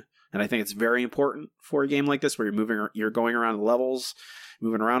fun. And I think it's very important for a game like this where you're going around the levels,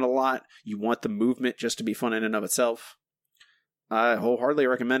 moving around a lot. You want the movement just to be fun in and of itself. I wholeheartedly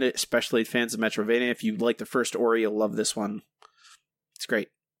recommend it, especially fans of Metroidvania. If you like the first Ori, you'll love this one. It's great.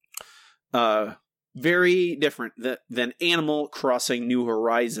 Very different than Animal Crossing New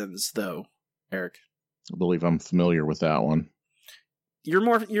Horizons, though, Eric. I believe I'm familiar with that one. You're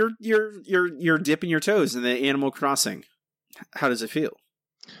dipping your toes in the Animal Crossing. How does it feel?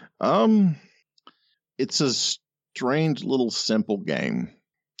 It's a strange little simple game.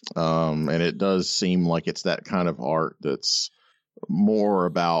 And it does seem like it's that kind of art that's more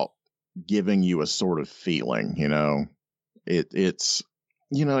about giving you a sort of feeling, It's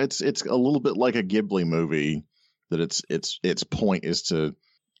a little bit like a Ghibli movie that its point is to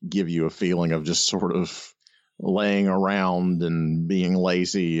give you a feeling of just sort of laying around and being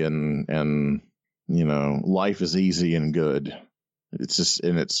lazy and life is easy and good. It's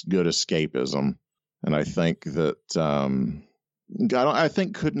good escapism. And I think that, I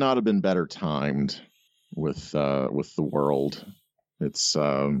think could not have been better timed with the world. It's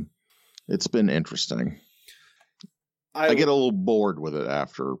been interesting. I get a little bored with it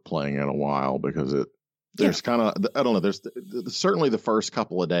after playing it a while because there's kind of, I don't know, there's certainly the first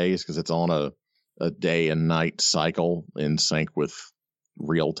couple of days because it's on a day and night cycle in sync with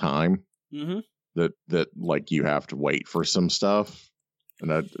real time. Mm-hmm. That like you have to wait for some stuff. And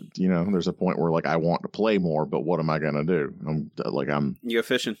that, there's a point where like I want to play more, but what am I going to do? You go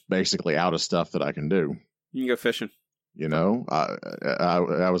fishing. Basically out of stuff that I can do. You go fishing.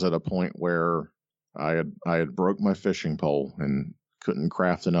 I was at a point where I had broke my fishing pole and couldn't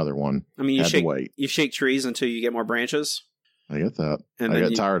craft another one. I mean, you shake trees until you get more branches. I get that. And I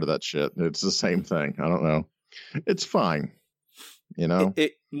get tired of that shit. It's the same thing. I don't know. It's fine.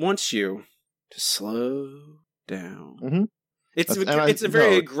 It wants you to slow down. Mm-hmm. It's a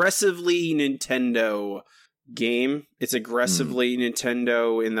very aggressively Nintendo game. It's aggressively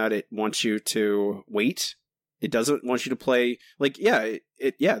Nintendo in that it wants you to wait. It doesn't want you to play you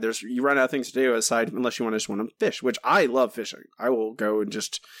run out of things to do aside unless you just want to fish, which I love fishing. I will go and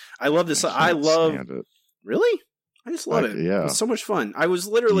I love this. Really? I just love it. Yeah. It's so much fun. I was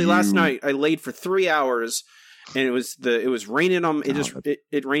literally last night, I laid for 3 hours and it was raining on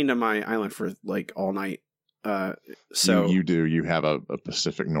it rained on my island for like all night. So you have a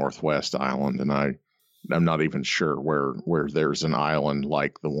Pacific Northwest island, and I'm not even sure where there's an island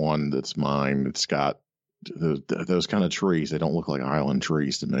like the one that's mine. It's got those kind of trees. They don't look like island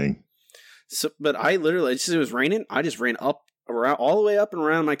trees to me. So, but I literally, it was raining. I just ran up around all the way up and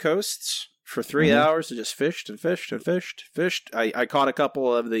around my coasts for 3 hours and just fished and fished and fished. I caught a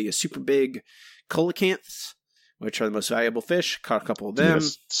couple of the super big coelacanths, which are the most valuable fish. Caught a couple of them.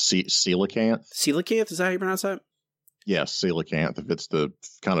 Coelacanth? Coelacanth, is that how you pronounce that? Yes, coelacanth, if it's the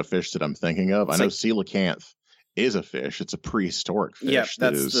kind of fish that I'm thinking of. I know coelacanth is a fish. It's a prehistoric fish. Yeah,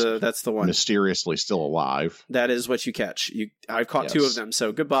 that's the one. Mysteriously still alive. That is what you catch. I've caught 2 of them,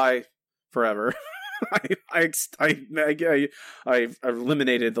 so goodbye forever. I've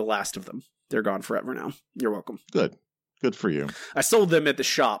eliminated the last of them. They're gone forever now. You're welcome. Good for you. I sold them at the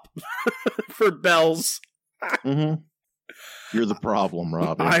shop for bells. Mm-hmm. You're the problem,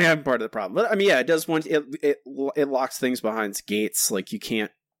 Robbie. I am part of the problem. But I mean, it does want it locks things behind gates. Like you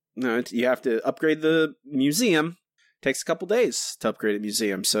can't. No, you have to upgrade the museum. Takes a couple days to upgrade a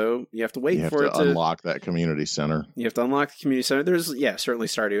museum, so you have to wait for it to unlock that community center. You have to unlock the community center. There's certainly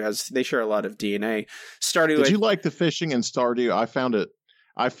Stardew they share a lot of DNA. Stardew. Did you like the fishing in Stardew?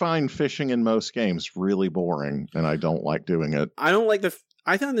 I find fishing in most games really boring, and I don't like doing it. I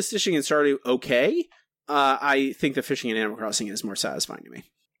found the fishing in Stardew okay. I think the fishing in Animal Crossing is more satisfying to me.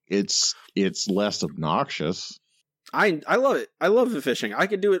 It's less obnoxious. I love it. I love the fishing. I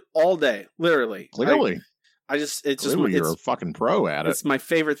could do it all day, literally. Clearly. You're a fucking pro at it. It's my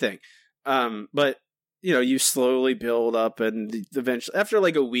favorite thing. But you slowly build up, and eventually, after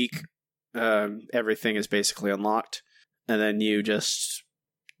like a week, everything is basically unlocked, and then you just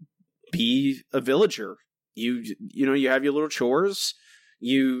be a villager. You have your little chores.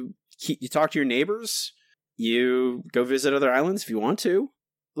 You talk to your neighbors. You go visit other islands if you want to.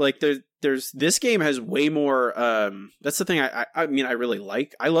 Like there's this game has way more. That's the thing I mean I really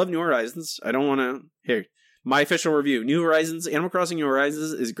like. I love New Horizons. I don't want to here. My official review: New Horizons, Animal Crossing New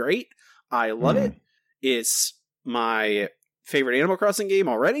Horizons is great. I love it. It's my favorite Animal Crossing game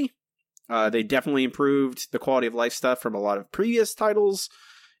already. They definitely improved the quality of life stuff from a lot of previous titles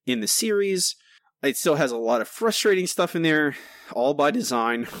in the series. It still has a lot of frustrating stuff in there, all by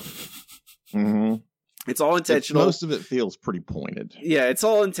design. Mm-hmm. It's all intentional. Most of it feels pretty pointed. Yeah, it's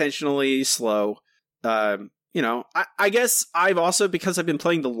all intentionally slow. I guess I've also, because I've been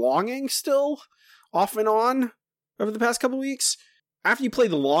playing The Longing still, off and on, over the past couple weeks. After you play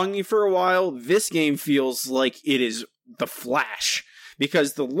The Longing for a while, this game feels like it is The Flash.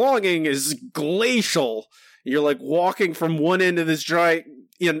 Because The Longing is glacial. You're like walking from one end of this giant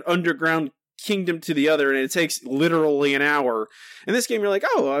underground kingdom to the other, and it takes literally an hour. In this game, you're like,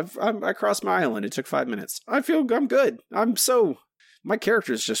 oh, I crossed my island. It took 5 minutes. I'm good. My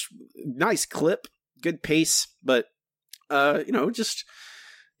character is just nice clip, good pace, but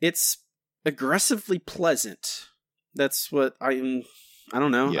it's aggressively pleasant. That's what I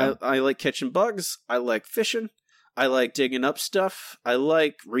don't know. Yeah. I like catching bugs. I like fishing. I like digging up stuff. I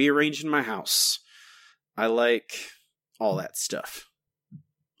like rearranging my house. I like all that stuff.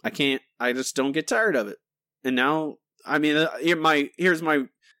 I just don't get tired of it. And now, I mean, here's my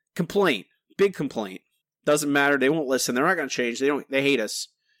complaint. Big complaint. Doesn't matter. They won't listen. They're not going to change. They hate us.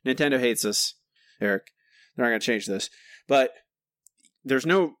 Nintendo hates us, Eric. They're not going to change this. But there's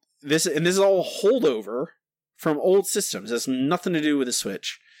this is all holdover from old systems. It has nothing to do with the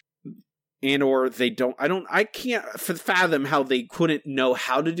Switch. I can't fathom how they couldn't know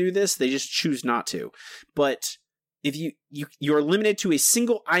how to do this. They just choose not to. But if you're limited to a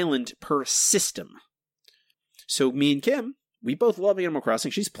single island per system. So me and Kim, we both love Animal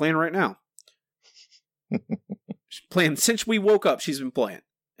Crossing. She's playing right now. She's playing since we woke up. She's been playing,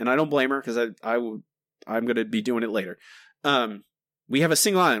 and I don't blame her because I'm going to be doing it later. We have a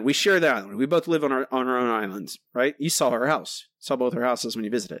single island. We share the island. We both live on our own islands, right? You saw her house. Saw both her houses when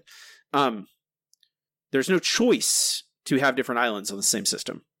you visited. There's no choice to have different islands on the same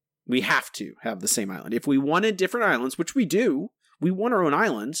system. We have to have the same island. If we wanted different islands, which we do, we want our own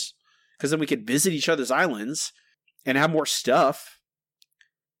islands, because then we could visit each other's islands and have more stuff.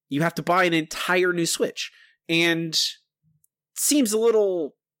 You have to buy an entire new Switch. And it seems a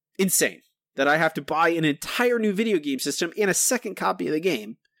little insane that I have to buy an entire new video game system and a second copy of the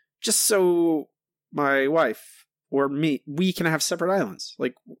game just so my wife or me, we can have separate islands.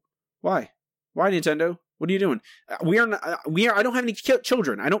 Like, why? Why, Nintendo? What are you doing? I don't have any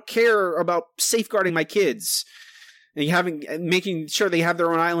children. I don't care about safeguarding my kids and making sure they have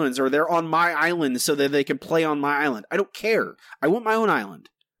their own islands or they're on my island so that they can play on my island. I don't care. I want my own island.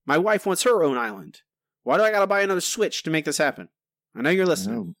 My wife wants her own island. Why do I gotta buy another Switch to make this happen? I know you're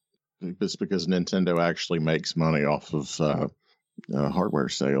listening. No, it's because Nintendo actually makes money off of hardware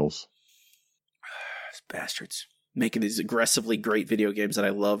sales. These bastards. Making these aggressively great video games that I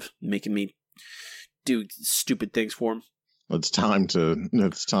love, making me do stupid things for them. It's time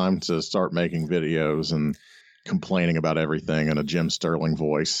to start making videos and complaining about everything in a Jim Sterling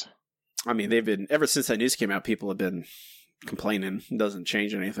voice. I mean, they've been, ever since that news came out, people have been complaining. It doesn't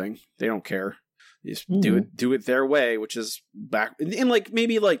change anything. They don't care. You just do it their way, which is back in like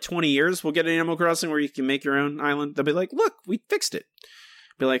maybe like 20 years. We'll get an Animal Crossing where you can make your own island. They'll be like, "Look, we fixed it."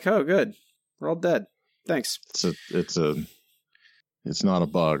 Be like, "Oh, good. We're all dead. Thanks." It's not a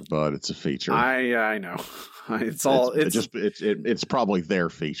bug, but it's a feature. I know. It's probably their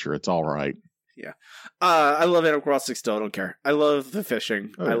feature. It's all right. Yeah. I love Animal Crossing still. I don't care. I love the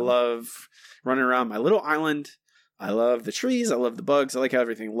fishing. Oh, yeah. I love running around my little island. I love the trees. I love the bugs. I like how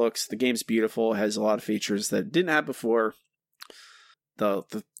everything looks. The game's beautiful. It has a lot of features that it didn't have before.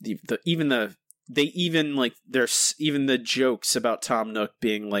 Even the jokes about Tom Nook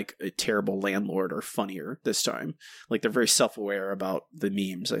being like a terrible landlord are funnier this time. Like they're very self-aware about the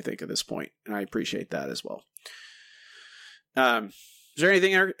memes, I think, at this point, and I appreciate that as well. Is there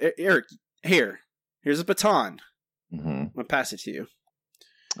anything, Eric? Here's a baton. Mm-hmm. I'm gonna pass it to you.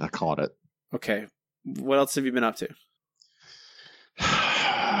 I caught it. Okay. What else have you been up to?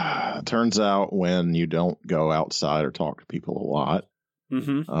 Turns out when you don't go outside or talk to people a lot,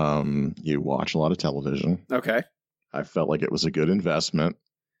 mm-hmm. You watch a lot of television. Okay. I felt like it was a good investment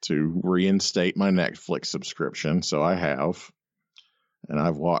to reinstate my Netflix subscription, so I have. And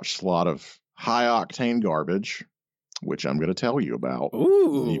I've watched a lot of high-octane garbage, which I'm going to tell you about.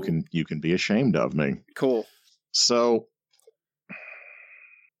 Ooh. You can be ashamed of me. Cool. So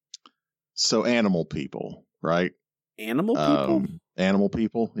animal people, right? Animal people? Animal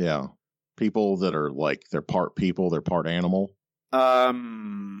people, yeah. People that are like, they're part people, they're part animal. How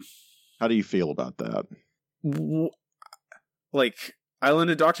do you feel about that? Like Island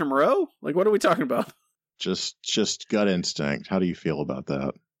of Dr. Moreau? Like, what are we talking about? Just gut instinct. How do you feel about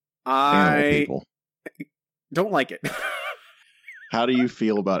that? I Animal people. don't like it. How do you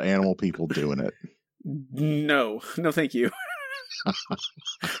feel about animal people doing it? No, thank you.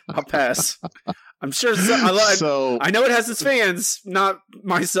 I'll pass. I'm sure. I know it has its fans. Not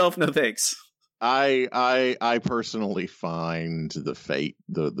myself. No thanks. I personally find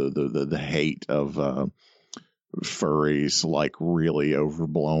the hate of furries like really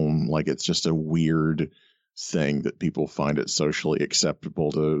overblown. Like it's just a weird thing that people find it socially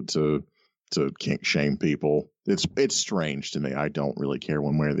acceptable to kink shame people. It's strange to me. I don't really care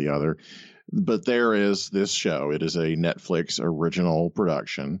one way or the other. But there is this show. It is a Netflix original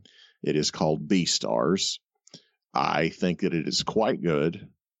production. It is called Beastars. I think that it is quite good.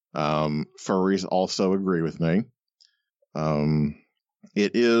 Furries also agree with me.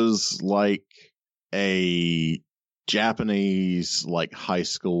 It is like a Japanese like high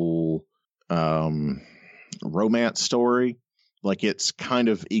school romance story. Like it's kind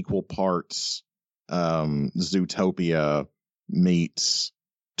of equal parts Zootopia meets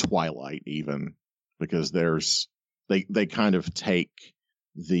Twilight, even, because they kind of take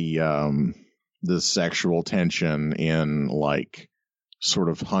the sexual tension in like sort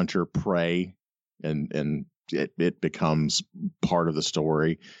of hunter prey, and it becomes part of the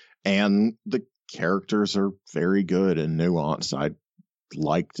story, and the characters are very good and nuanced. I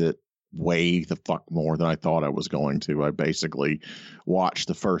liked it way the fuck more than I thought I was going to. I basically watched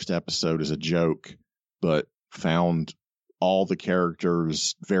the first episode as a joke, but found all the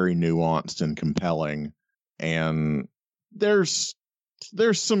characters very nuanced and compelling. And there's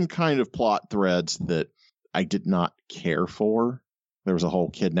some kind of plot threads that I did not care for. There was a whole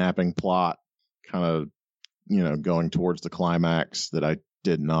kidnapping plot kind of, going towards the climax that I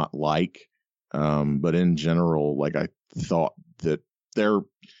did not like. But in general, like I thought that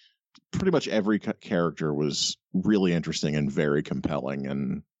pretty much every character was really interesting and very compelling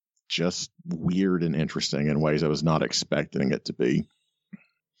and just weird and interesting in ways I was not expecting it to be.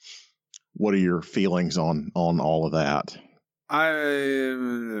 What are your feelings on all of that?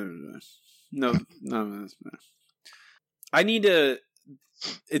 No. I need to.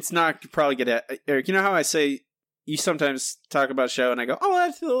 It's not probably good at Eric. You know how I say you sometimes talk about a show and I go, "Oh,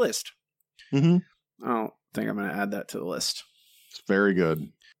 add it to the list." Mm-hmm. I don't think I'm going to add that to the list. It's very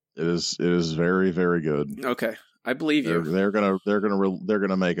good. It is very, very good. Okay, I believe you. They're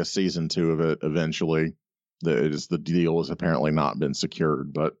gonna make a season 2 of it eventually. The deal has apparently not been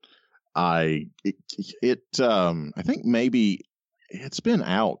secured, but I think maybe it's been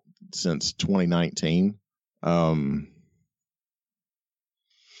out since 2019.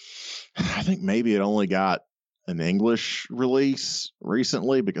 I think maybe it only got an English release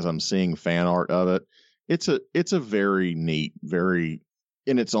recently because I'm seeing fan art of it. It's a very neat, very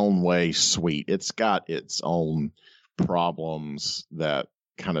in its own way sweet. It's got its own problems that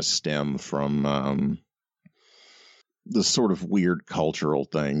kind of stem from the sort of weird cultural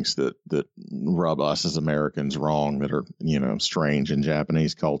things that rub us as Americans wrong, that are strange in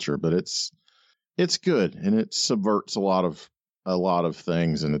Japanese culture. But it's good, and it subverts a lot of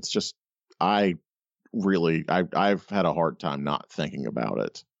things, and it's just I've had a hard time not thinking about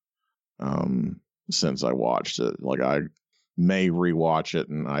it since I watched it. Like I may rewatch it,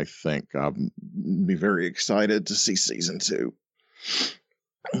 and I think I'll be very excited to see season 2.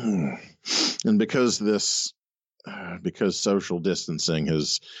 And because social distancing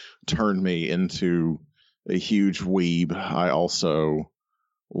has turned me into a huge weeb, I also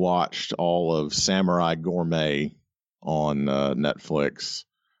watched all of Samurai Gourmet on Netflix,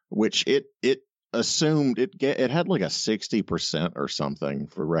 which it assumed it had like a 60% or something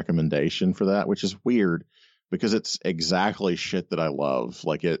for recommendation for that, which is weird because it's exactly shit that I love.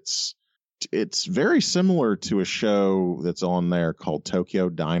 Like it's very similar to a show that's on there called Tokyo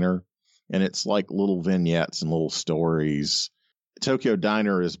Diner, and it's like little vignettes and little stories. Tokyo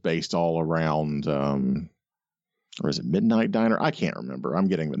Diner is based all around or is it Midnight Diner? I can't remember. I'm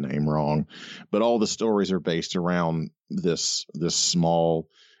getting the name wrong. But all the stories are based around this small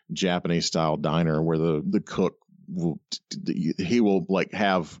Japanese style diner where the cook will like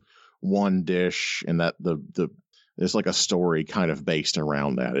have one dish, and that the there's like a story kind of based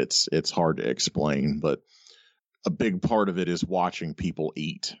around that. It's hard to explain, but a big part of it is watching people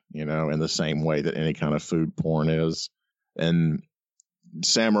eat, in the same way that any kind of food porn is. And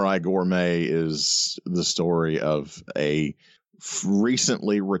Samurai Gourmet is the story of a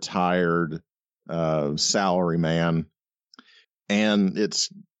recently retired salaryman, and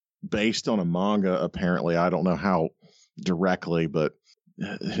it's based on a manga, apparently. I don't know how directly, but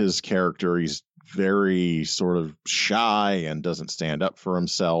his character, he's very sort of shy and doesn't stand up for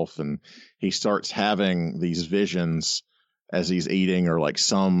himself, and he starts having these visions as he's eating, or like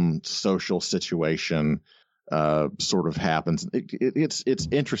some social situation sort of happens. It's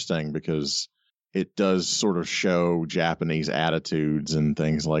interesting because it does sort of show Japanese attitudes and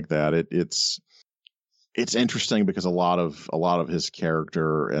things like that. It's interesting because a lot of his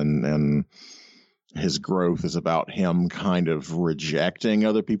character and his growth is about him kind of rejecting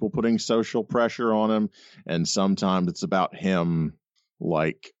other people putting social pressure on him, and sometimes it's about him,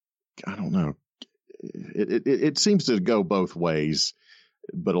 like, I don't know. It seems to go both ways,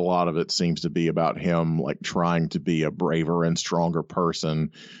 but a lot of it seems to be about him, like, trying to be a braver and stronger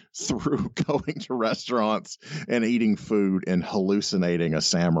person through going to restaurants and eating food and hallucinating a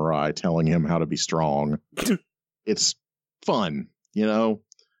samurai telling him how to be strong. It's fun,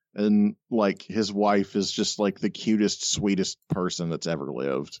 and like his wife is just like the cutest, sweetest person that's ever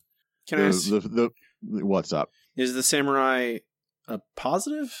lived. Can I ask, what's up? is the samurai a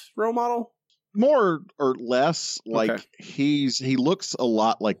positive role model? More or less, like, Okay. he looks a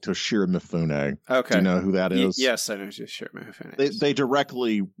lot like Toshiro Mifune. Okay. Do you know who that is? Yes, I know. Sure, They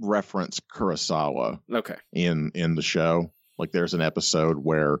directly reference Kurosawa okay. in the show. Like, there's an episode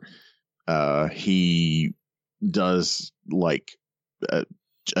where he does like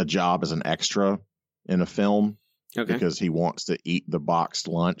a job as an extra in a film Okay. because he wants to eat the boxed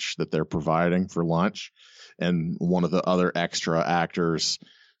lunch that they're providing for lunch, and one of the other extra actors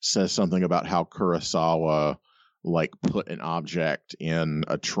says something about how Kurosawa, like, put an object in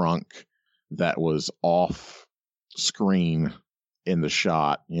a trunk that was off screen in the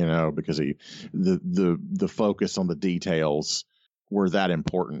shot, because the focus on the details were that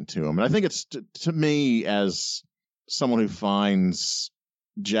important to him. And I think it's to me, as someone who finds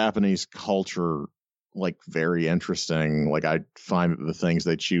Japanese culture, like, very interesting, like, I find that the things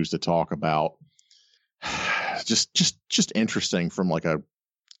they choose to talk about just interesting from like a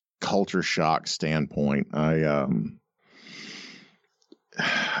culture shock standpoint. I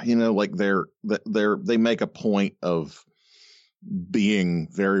like they make a point of being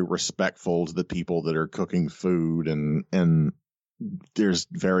very respectful to the people that are cooking food, and there's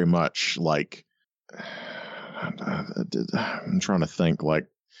very much like I'm trying to think, like,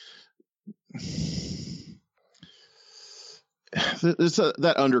 it's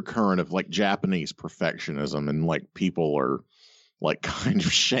that undercurrent of like Japanese perfectionism, and like people are like kind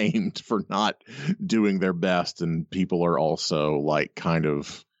of shamed for not doing their best, and people are also like kind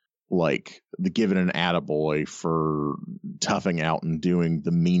of like given an attaboy for toughing out and doing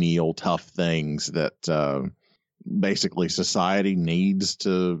the menial tough things that basically society needs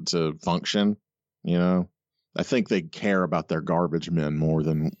to function. I think they care about their garbage men more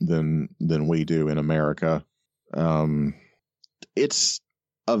than we do in America. It's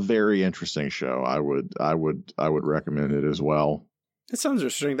a very interesting show. I would recommend it as well. It sounds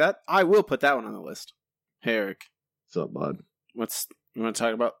interesting. That I will put that one on the list. Hey, Eric, What's up, bud? You want to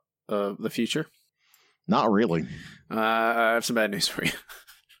talk about the future? Not really. I have some bad news for you.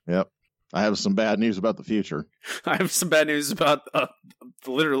 Yep. I have some bad news about the future. I have some bad news about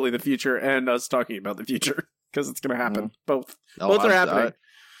literally the future and us talking about the future, because it's going to happen. Both are happening.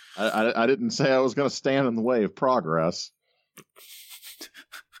 I didn't say I was going to stand in the way of progress.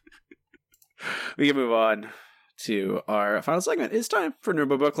 We can move on to our final segment. It's time for Nerd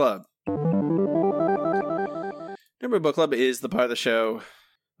Book Club. Nerd Book Club is the part of the show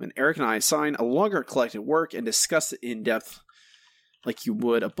when Eric and I assign a longer collected work and discuss it in depth like you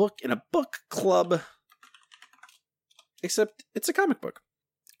would a book in a book club, except it's a comic book.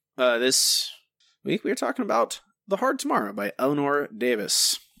 This week we are talking about The Hard Tomorrow by Eleanor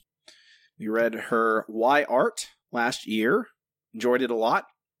Davis. We read her Why Art last year, enjoyed it a lot,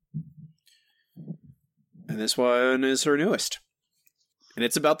 and this one is her newest. And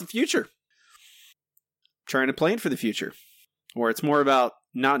it's about the future. Trying to plan for the future. Or it's more about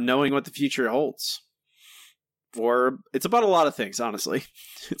not knowing what the future holds. Or it's about a lot of things, honestly.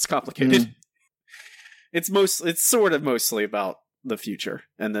 It's complicated. It's sort of mostly about the future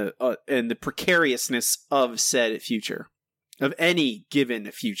and the precariousness of said future. Of any given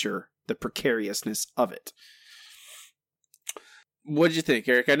future, the precariousness of it. What did you think,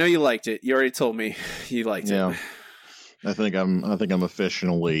 Eric? I know you liked it. You already told me you liked it. I think I'm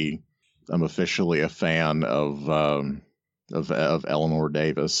officially a fan of Eleanor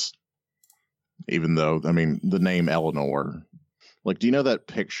Davis. Even though, I mean, the name Eleanor, like, do you know that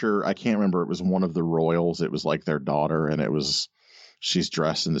picture? I can't remember. It was one of the royals. It was like their daughter, and she's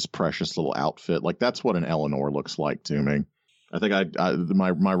dressed in this precious little outfit. Like, that's what an Eleanor looks like to me. I think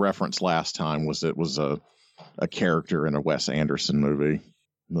my reference last time was it was a character in a Wes Anderson movie,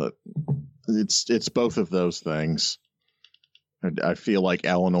 but it's both of those things. I feel like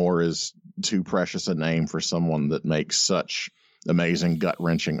Eleanor is too precious a name for someone that makes such amazing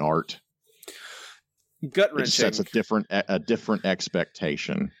gut-wrenching art. Gut-wrenching. It sets a different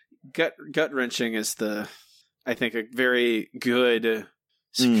expectation. Gut-wrenching is I think, a very good,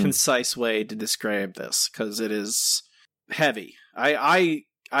 concise way to describe this, because it is heavy. I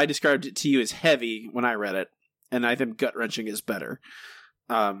described it to you as heavy when I read it, and I think gut-wrenching is better.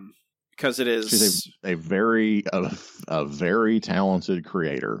 Because it is... She's a very talented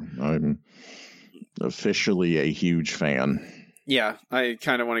creator. I'm officially a huge fan. Yeah, I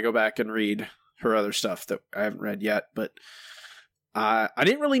kind of want to go back and read her other stuff that I haven't read yet, but I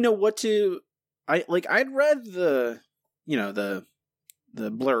didn't really know what to... I'd read the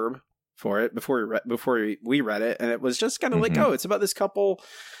blurb for it before we read it, and it was just kind of like, oh, it's about this couple,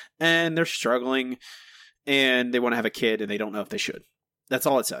 and they're struggling, and they want to have a kid, and they don't know if they should. That's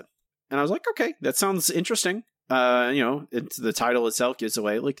all it said. And I was like, okay, that sounds interesting. It's the title itself gives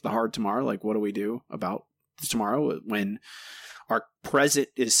away like the hard tomorrow. Like, what do we do about tomorrow when our present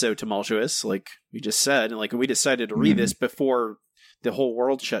is so tumultuous? Like we just said, and like we decided to read this before the whole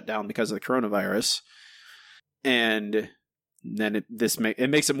world shut down because of the coronavirus, and then it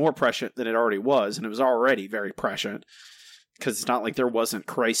makes it more prescient than it already was, and it was already very prescient because it's not like there wasn't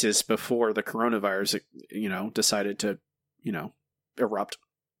crisis before the coronavirus, decided to, erupt.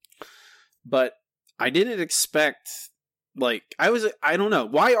 But I didn't expect, I don't know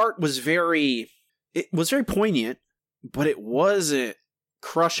why art was it was very poignant, but it wasn't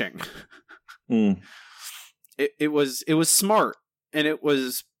crushing. It was smart, and it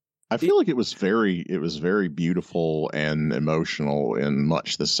was. I feel like it was very beautiful and emotional in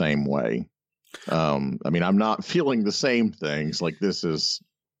much the same way. I mean, I'm not feeling the same things. Like this is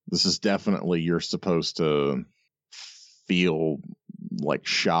definitely, you're supposed to feel like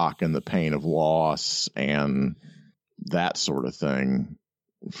shock and the pain of loss and that sort of thing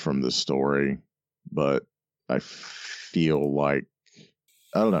from the story. But I feel like,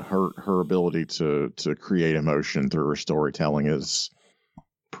 I don't know, her ability to create emotion through her storytelling is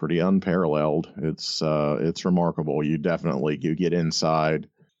pretty unparalleled. It's remarkable. You get inside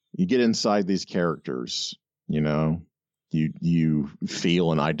these characters, you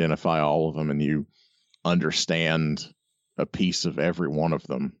feel and identify all of them, and you understand a piece of every one of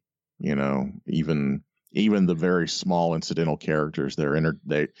them, even the very small incidental characters.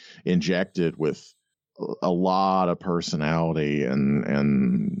 They injected with a lot of personality,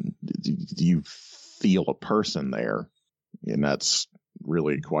 and you feel a person there, and that's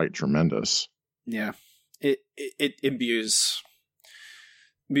really quite tremendous. Yeah, it imbues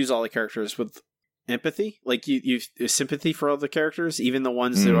all the characters with empathy. Like you sympathy for all the characters, even the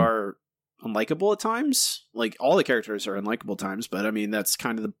ones that are unlikable at times. Like all the characters are unlikable at times, but I mean that's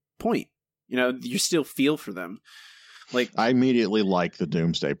kind of the point. You still feel for them. Like I immediately like the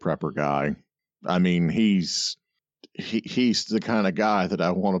Doomsday Prepper guy. I mean, he's the kind of guy that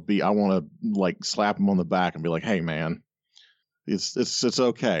I want to be. I want to like slap him on the back and be like, "Hey, man, it's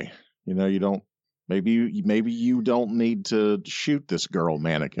okay. You don't. Maybe you don't need to shoot this girl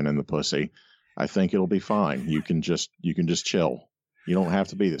mannequin in the pussy. I think it'll be fine. You can just chill. You don't have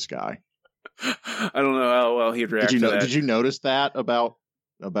to be this guy." I don't know how well he'd react to that. Did you notice that about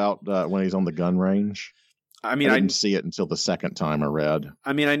when he's on the gun range? I mean, I didn't see it until the second time I read.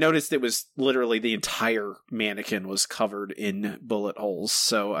 I mean, I noticed it was literally the entire mannequin was covered in bullet holes.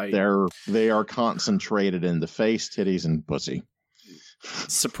 So they are concentrated in the face, titties, and pussy.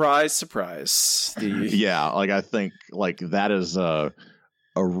 Surprise, surprise. Yeah, like I think like that is a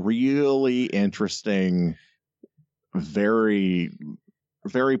really interesting, very,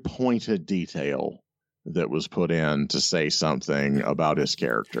 very pointed detail that was put in to say something about his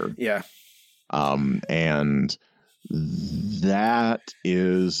character. Yeah. And that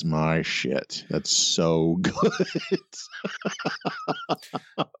is my shit. That's so good.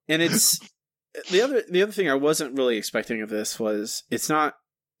 And it's the other thing I wasn't really expecting of this was it's not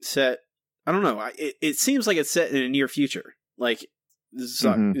set. I don't know. It seems like it's set in a near future. Like,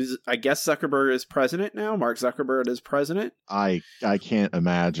 I guess Zuckerberg is president now. Mark Zuckerberg is president. I can't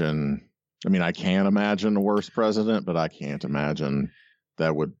imagine. I mean, I can imagine a worse president, but I can't imagine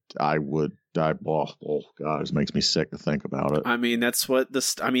Oh God, it makes me sick to think about it. I mean, that's what the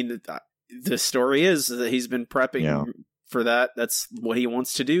story is that he's been prepping for that. That's what he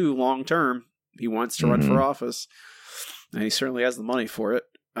wants to do long term. He wants to run for office, and he certainly has the money for it.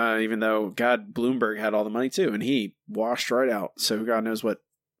 Even though, God, Bloomberg had all the money too, and he washed right out. So God knows what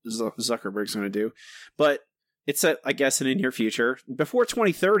Zuckerberg's going to do. But it's, I guess, in the near future, before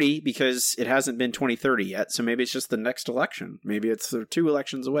 2030, because it hasn't been 2030 yet. So maybe it's just the next election. Maybe it's 2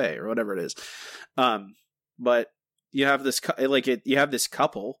 elections away or whatever it is. But you have this, you have this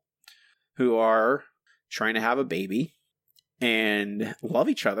couple who are trying to have a baby and love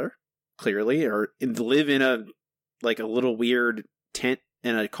each other, clearly, or live in a little weird tent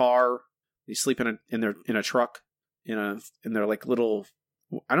in a car. They sleep in a truck in their like little,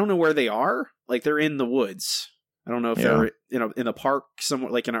 I don't know where they are. Like, they're in the woods. I don't know if they're in the park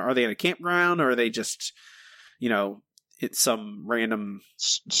somewhere. Like, are they in a campground, or are they just, it's some random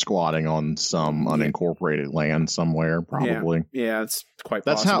squatting on some unincorporated land somewhere? Probably. Yeah, it's quite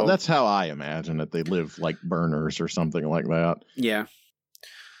possible. That's how I imagine it. They live like burners or something like that. Yeah,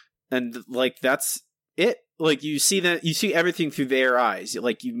 and like that's it. Like, you see everything through their eyes.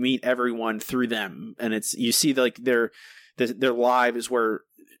 Like, you meet everyone through them, and you see like their lives where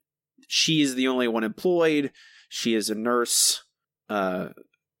she is the only one employed. She is a nurse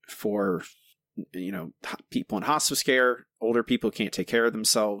for people in hospice care. Older people can't take care of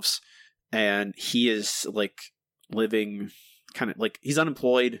themselves, and he is like living kind of like he's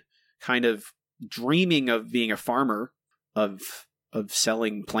unemployed, kind of dreaming of being a farmer, of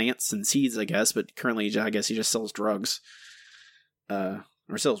selling plants and seeds, I guess. But currently, I guess he just sells drugs, or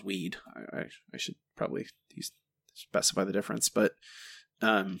sells weed. I should probably specify the difference, but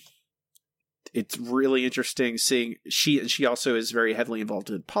it's really interesting seeing she also is very heavily involved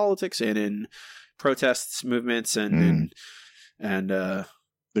in politics and in protests movements and the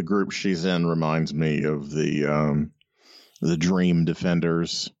group she's in reminds me of the Dream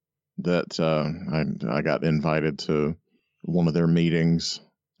Defenders that I got invited to one of their meetings.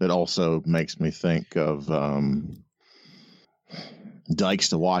 It also makes me think of Dykes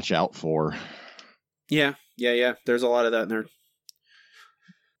to Watch Out For. Yeah. There's a lot of that in there,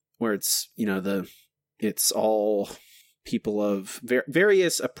 where it's it's all people of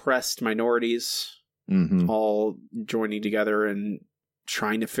various oppressed minorities, all joining together and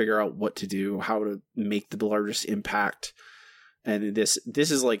trying to figure out what to do, how to make the largest impact. And this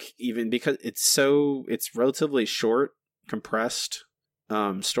is like, even because it's relatively short, compressed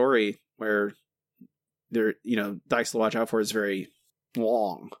story, where there, Dykes to Watch Out For is very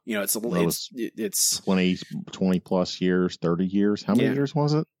long. It's 20 plus years, 30 years. How many years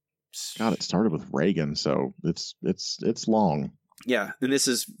was it? God, it started with Reagan, so it's long. Yeah, and this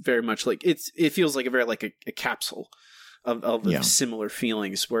is very much like it feels like a very like a capsule of similar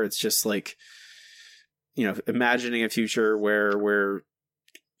feelings, where it's just like, imagining a future where we're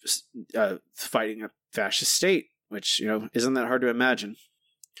fighting a fascist state, which isn't that hard to imagine.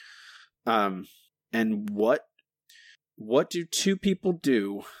 And what do two people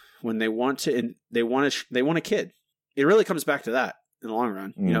do when they want a kid? It really comes back to that in the long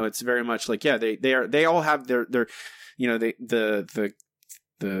run. It's very much like, they all have their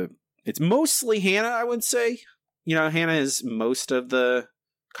it's mostly Hannah, I would say. Hannah is most of the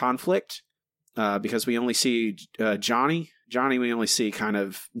conflict, because we only see Johnny. We only see kind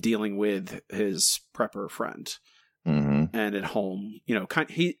of dealing with his prepper friend, and at home,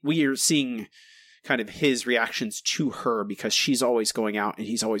 we are seeing kind of his reactions to her, because she's always going out and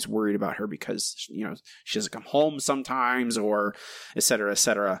he's always worried about her because, she doesn't come home sometimes, or et cetera, et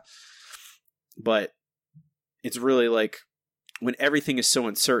cetera. But it's really like, when everything is so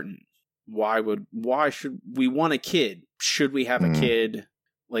uncertain, why should we want a kid? Should we have a kid?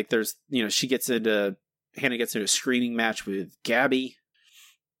 Like, there's, Hannah gets into a screaming match with Gabby,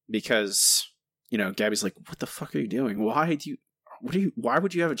 because, Gabby's like, what the fuck are you doing? Why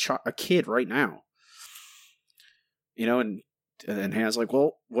would you have a kid right now? And Hannah's like,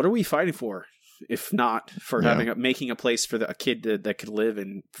 well, what are we fighting for, if not for making a place for a kid that could live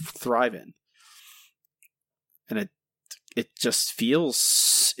and thrive in? And it just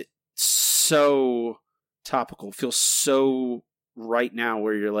feels so topical, feels so right now,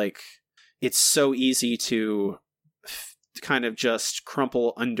 where you're like, it's so easy to kind of just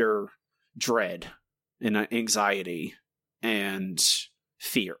crumple under dread and anxiety and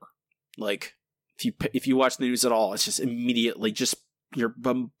fear. Like, if you watch the news at all, it's just immediately you're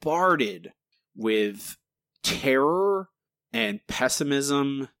bombarded with terror and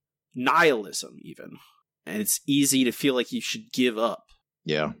pessimism, nihilism even. And it's easy to feel like you should give up.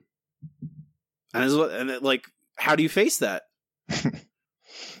 Yeah. And like, how do you face that?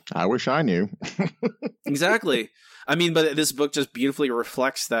 I wish I knew. Exactly. I mean, but this book just beautifully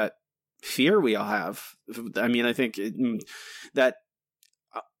reflects that fear we all have. I mean, I think that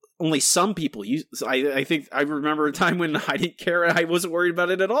only some people use. I think I remember a time when I didn't care. I wasn't worried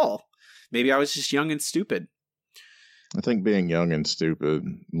about it at all. Maybe I was just young and stupid. I think being young and stupid,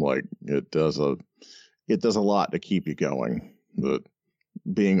 like it does a lot to keep you going. But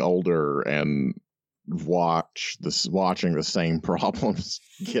being older and watching the same problems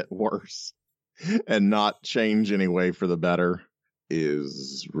get worse and not change anyway for the better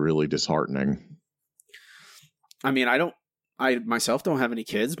is really disheartening. I mean, I myself don't have any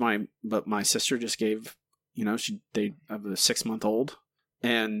kids. But my sister just gave, they have a 6-month-old,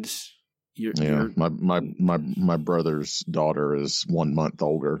 and my brother's daughter is 1 month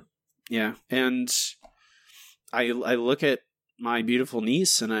older. Yeah, and I look at my beautiful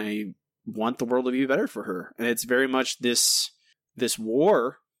niece, and I want the world to be better for her, and it's very much this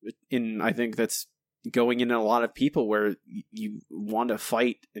war I think that's going in a lot of people where you want to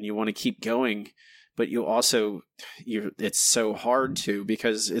fight and you want to keep going, but you also it's so hard to,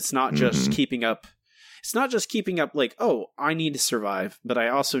 because it's not just keeping up. It's not just keeping up like, oh, I need to survive, but I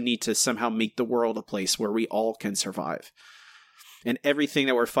also need to somehow make the world a place where we all can survive. And everything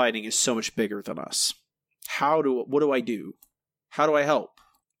that we're fighting is so much bigger than us. What do I do? How do I help?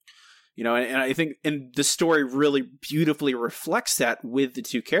 And I think the story really beautifully reflects that with the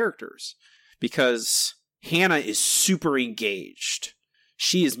two characters, because Hannah is super engaged.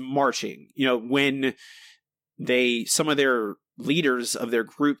 She is marching. When some of their leaders of their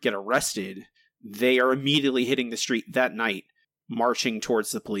group get arrested, they are immediately hitting the street that night, marching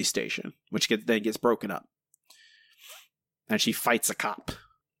towards the police station, which then gets broken up. And she fights a cop,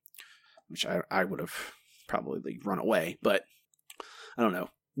 which I would have probably run away, but I don't know.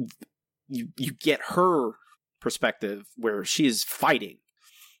 You get her perspective where she is fighting.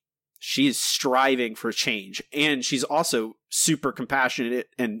 She is striving for change, and she's also super compassionate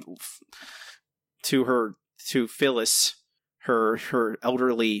and to Phyllis, her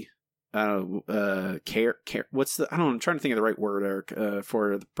elderly care. What's the? I don't know. I'm trying to think of the right word, Eric,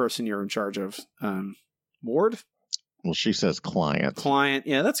 for the person you're in charge of. Ward. Well, she says client. Client.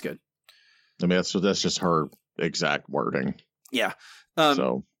 Yeah, that's good. I mean, that's just her exact wording. Yeah.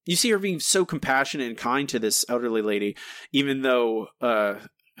 So you see her being so compassionate and kind to this elderly lady, even though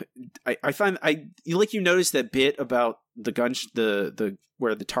I find you notice that bit about the gun, the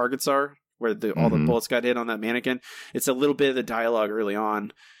where the targets are, where all the bullets got hit on that mannequin. It's a little bit of the dialogue early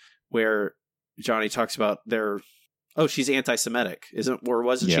on where Johnny talks about she's anti-Semitic,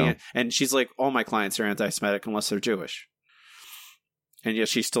 wasn't she? And she's like, all my clients are anti-Semitic unless they're Jewish. And yet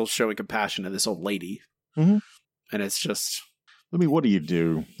she's still showing compassion to this old lady. Mm-hmm. And it's just, I mean, what do you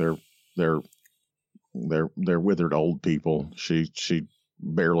do? They're withered old people. She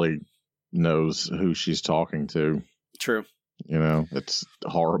barely knows who she's talking to. True. It's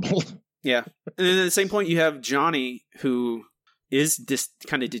horrible. Yeah. And then at the same point, you have Johnny, who is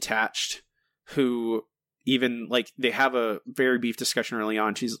kind of detached, who even like they have a very brief discussion early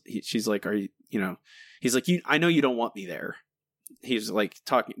on. She's like, are you, he's like, I know you don't want me there. He's like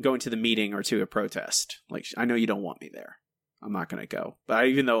going to the meeting or to a protest. Like, I know you don't want me there. I'm not going to go. But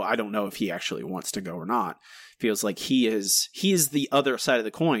even though I don't know if he actually wants to go or not, feels like he is the other side of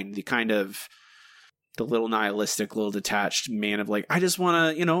the coin, the kind of the little nihilistic, little detached man of like, I just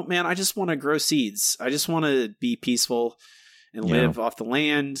want to, man, I just want to grow seeds. I just want to be peaceful and live off the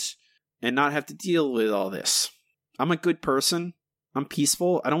land and not have to deal with all this. I'm a good person. I'm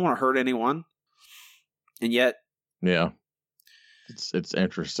peaceful. I don't want to hurt anyone. And yet. Yeah. It's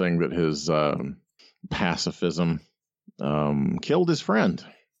interesting that his pacifism killed his friend.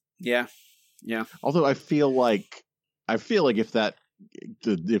 Yeah. Yeah. Although I feel like if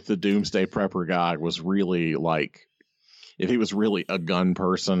the Doomsday Prepper guy was really like, if he was really a gun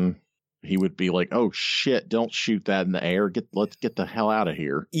person, he would be like, oh shit, don't shoot that in the air. Let's get the hell out of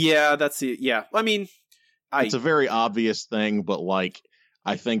here. Yeah, yeah. I mean, it's a very obvious thing, but like,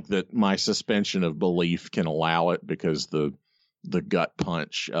 I think that my suspension of belief can allow it because the gut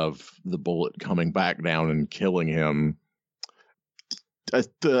punch of the bullet coming back down and killing him. I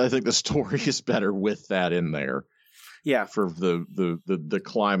think the story is better with that in there. Yeah. For the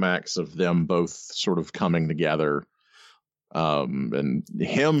climax of them both sort of coming together, and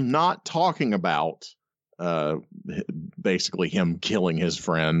him not talking about basically him killing his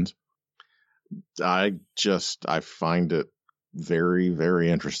friend. I find it very, very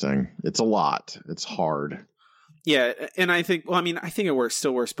interesting. It's a lot. It's hard. Yeah, and I think it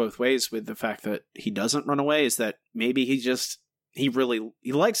still works both ways with the fact that he doesn't run away, is that maybe he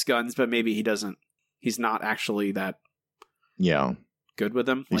likes guns, but maybe he's not actually that. Yeah. good with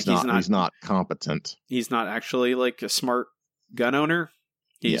them. He's like not competent. He's not actually like a smart gun owner.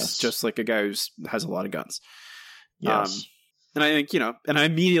 He's Yes. just like a guy who has a lot of guns. Yes. And I think, and I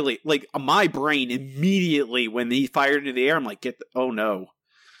immediately, like, my brain immediately, when he fired into the air, I'm like, oh no.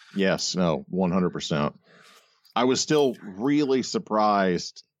 Yes, no, 100%. I was still really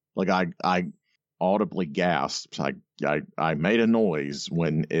surprised. Like I audibly gasped. I made a noise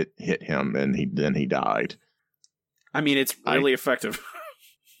when it hit him, and he died. I mean, it's really effective.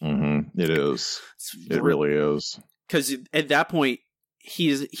 Mm-hmm. It is. It really is. Because at that point,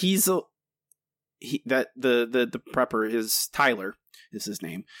 the prepper is Tyler, is his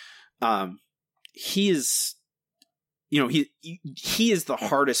name. He is, he is the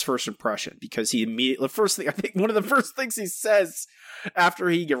hardest first impression, because he immediately, I think one of the first things he says after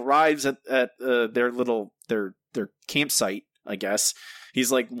he arrives at their campsite, I guess,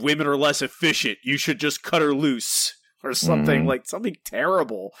 he's like, "Women are less efficient. You should just cut her loose." Or something, like something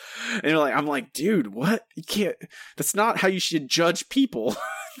terrible. And I'm like, dude, what? You can't, that's not how you should judge people.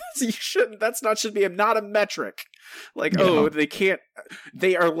 Should be not a metric. Like,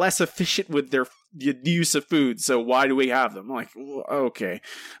 they are less efficient with their use of food, so why do we have them? I'm like, okay.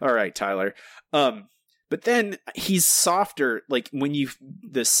 All right, Tyler. But then he's softer, like when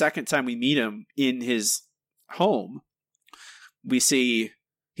the second time we meet him in his home, we see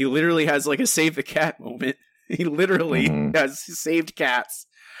he literally has like a save the cat moment. He literally has saved cats,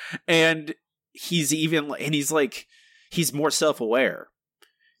 and he's more self-aware.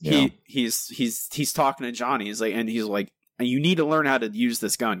 Yeah. He's talking to Johnny. He's like, you need to learn how to use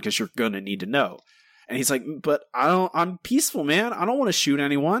this gun because you're gonna need to know. And he's like, but I'm peaceful, man. I don't want to shoot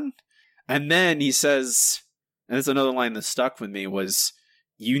anyone. And then he says, and that's another line that stuck with me, was,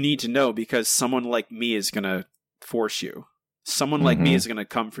 you need to know because someone like me is gonna force you. Someone like me is gonna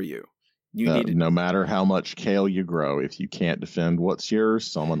come for you. No matter how much kale you grow, if you can't defend what's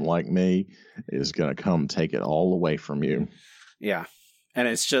yours, someone like me is going to come take it all away from you. Yeah. And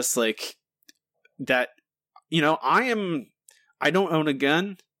it's just like that, I don't own a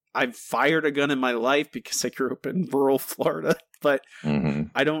gun. I've fired a gun in my life because I grew up in rural Florida, but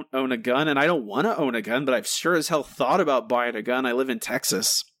I don't own a gun, and I don't want to own a gun, but I've sure as hell thought about buying a gun. I live in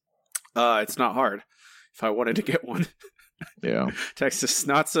Texas. It's not hard if I wanted to get one. Yeah. Texas,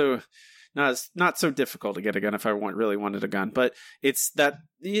 not so difficult to get a gun if I really wanted a gun, but it's that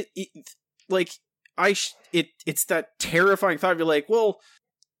it's that terrifying thought. You're like, well,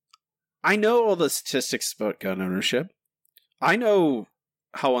 I know all the statistics about gun ownership. I know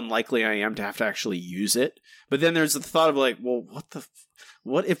how unlikely I am to have to actually use it. But then there's the thought of like, well,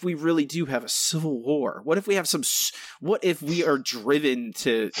 what if we really do have a civil war? What if we have what if we are driven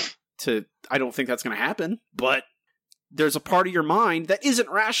to, I don't think that's going to happen, but there's a part of your mind that isn't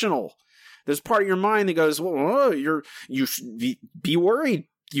rational. There's part of your mind that goes, well, you should be worried.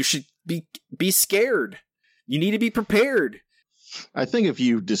 You should be scared. You need to be prepared. I think if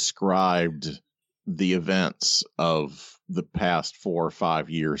you described the events of the past 4 or 5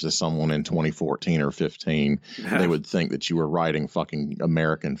 years as someone in 2014 or 15, they would think that you were writing fucking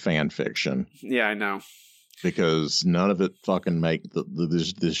American fan fiction. Yeah, I know. Because none of it fucking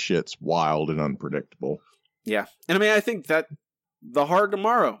this shit's wild and unpredictable. Yeah. And I mean, I think that The Hard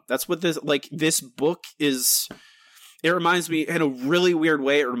Tomorrow, that's what this book is. It reminds me, in a really weird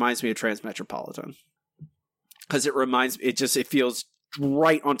way, it reminds me of Transmetropolitan. Because it feels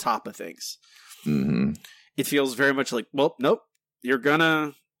right on top of things. Mm-hmm. It feels very much like, well, nope,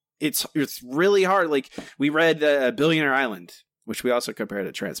 it's really hard. Like, we read Billionaire Island, which we also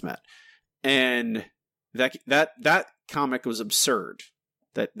compared to Transmet. And that comic was absurd,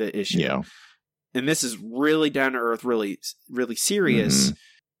 the issue. Yeah. And this is really down to earth, really, really serious.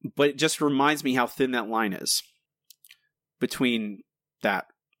 But it just reminds me how thin that line is between that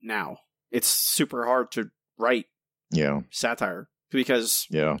now. It's super hard to write satire because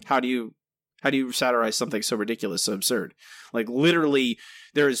how do you satirize something so ridiculous, so absurd? Like, literally,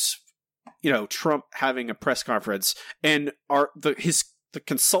 there's Trump having a press conference, and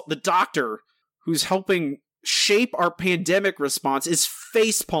the doctor who's helping shape our pandemic response is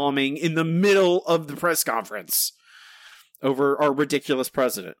face-palming in the middle of the press conference over our ridiculous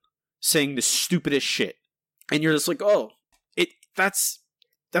president saying the stupidest shit. And you're just like, oh, that's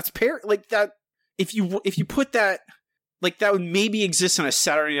like that. If you put that, like, that would maybe exist in a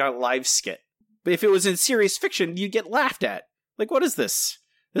Saturday Night Live skit. But if it was in serious fiction, you'd get laughed at. Like, what is this?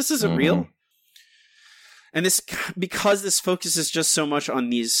 This isn't real. And because this focuses just so much on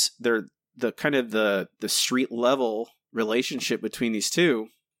the kind of the street level relationship between these two,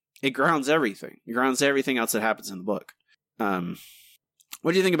 it grounds everything. It grounds everything else that happens in the book.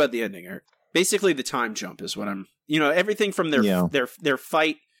 What do you think about the ending, Eric? Basically, the time jump is what I'm. Everything from their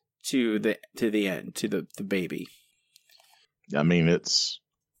fight to the end to the baby. I mean, it's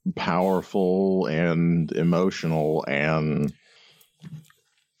powerful and emotional, and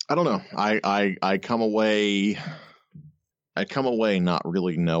I don't know. I come away not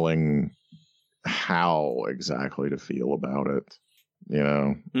really knowing how exactly to feel about it.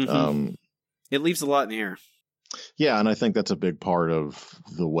 Mm-hmm. It leaves a lot in the air. Yeah, and I think that's a big part of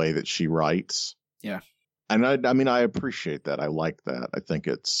the way that she writes. Yeah. And I appreciate that. I like that. I think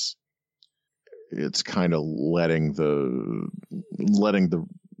it's kind of letting the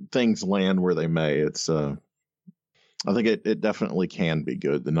things land where they may. I think it definitely can be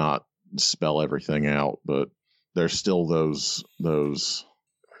good to not spell everything out, but there's still those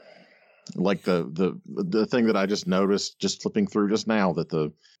like the thing that I just noticed just flipping through just now, that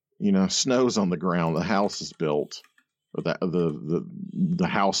the snow's on the ground, the house is built, or the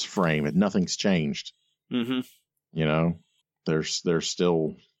house frame, and nothing's changed. Mm-hmm. There's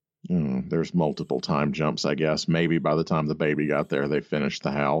still there's multiple time jumps, I guess. Maybe by the time the baby got there, they finished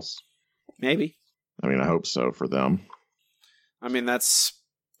the house. Maybe. I mean, I hope so for them. I mean, I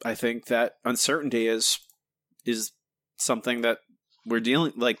think that uncertainty is something that we're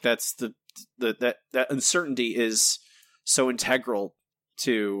dealing, like, that's that uncertainty is so integral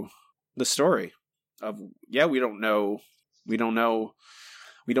to the story of, we don't know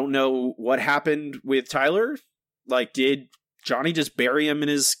what happened with Tyler. Like, did Johnny just bury him in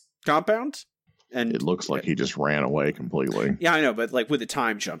his compound? And it looks like he just ran away completely. Yeah, I know, but like with the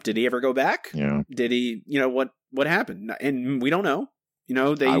time jump, did he ever go back? Yeah. Did he, what happened? And we don't know.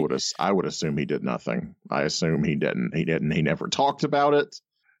 I would assume he did nothing. I assume he didn't. He never talked about it,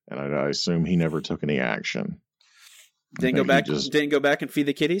 and I assume he never took any action. Didn't go back and feed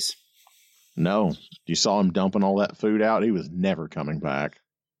the kitties? No. You saw him dumping all that food out. He was never coming back.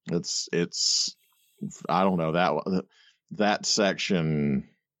 It's I don't know, that section,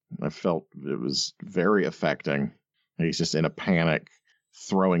 I felt it was very affecting. He's just in a panic,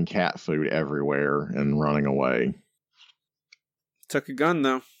 throwing cat food everywhere and running away. Took a gun,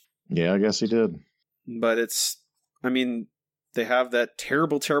 though. Yeah, I guess he did. But they have that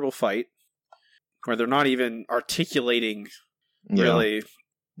terrible, terrible fight where they're not even articulating, really.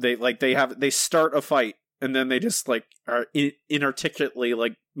 They start a fight and then they just are inarticulately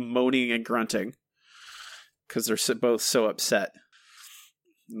moaning and grunting because they're both so upset.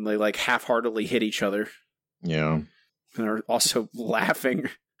 And they half-heartedly hit each other. Yeah. And they're also laughing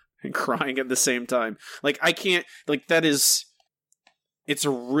and crying at the same time. I can't, that is, it's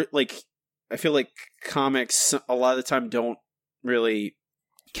I feel like comics a lot of the time don't really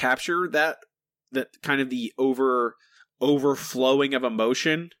capture that kind of the overflowing of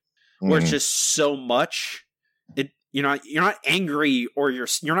emotion, where it's just so much. You're not angry or you're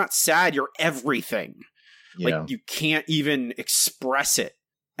not sad. You're everything. Yeah. You can't even express it.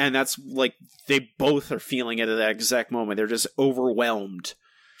 And that's they both are feeling it at that exact moment. They're just overwhelmed.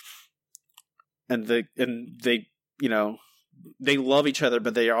 And they love each other,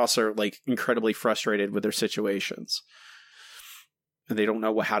 but they are also incredibly frustrated with their situations. And they don't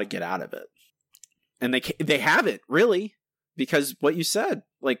know how to get out of it. And they haven't, really, because what you said,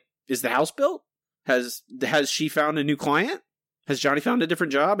 is the house built? Has she found a new client? Has Johnny found a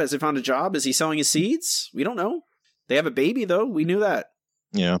different job? Has he found a job? Is he selling his seeds? We don't know. They have a baby, though. We knew that.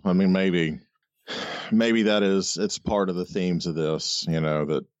 Yeah, maybe it's part of the themes of this,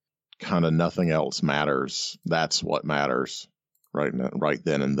 that kind of nothing else matters. That's what matters right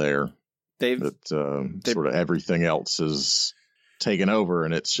then and there. Sort of everything else is taken over,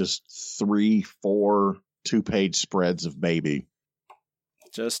 and it's just 3-4 2-page spreads of baby.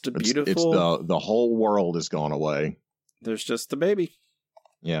 Just a beautiful. It's the whole world has gone away. There's just the baby.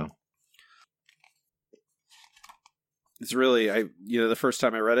 Yeah. It's really, the first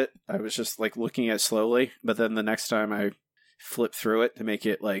time I read it, I was just looking at it slowly, but then the next time I flipped through it to make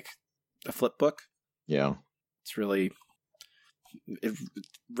it a flip book. Yeah. It's really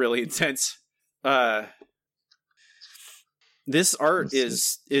intense. This art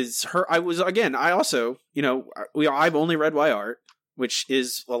is her. I also, I've only read Y Art, which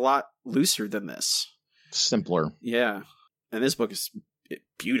is a lot looser than this. Simpler. Yeah. And this book is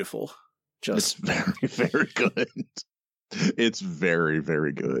beautiful. It's very, very good. It's very,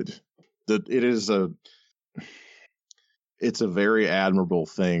 very good. It's a very admirable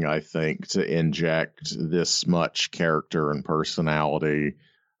thing, I think, to inject this much character and personality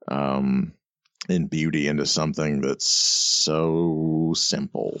and beauty into something that's so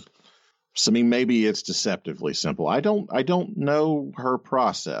simple. So, maybe it's deceptively simple. I don't know her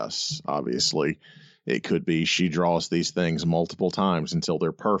process, obviously. It could be she draws these things multiple times until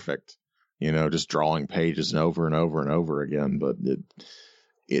they're perfect. just drawing pages and over and over again, but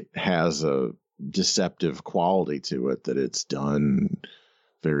it has a deceptive quality to it that it's done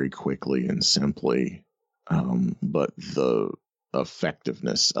very quickly and simply. But the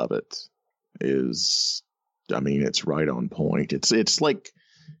effectiveness of it is, it's right on point. It's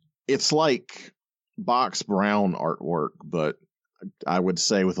like Box Brown artwork, but I would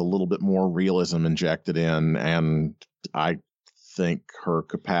say with a little bit more realism injected in, and I think her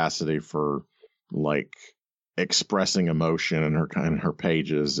capacity for like expressing emotion in her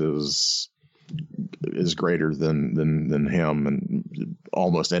pages is greater than him and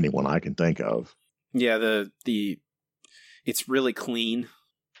almost anyone I can think of. Yeah, it's really clean.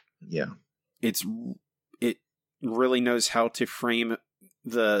 Yeah, it really knows how to frame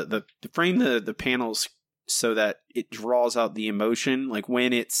the panels so that it draws out the emotion. Like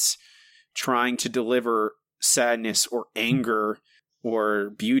when it's trying to deliver sadness or anger or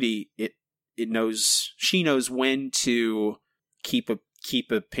beauty, she knows when to keep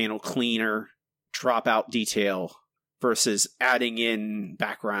a panel cleaner, drop out detail versus adding in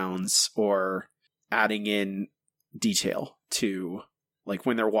backgrounds or adding in detail to, like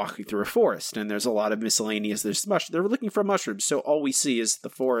when they're walking through a forest and there's a lot of miscellaneous, they're looking for mushrooms, so all we see is the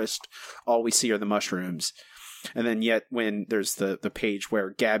forest, all we see are the mushrooms. And then yet when there's the page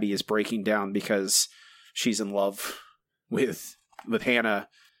where Gabby is breaking down because she's in love with Hannah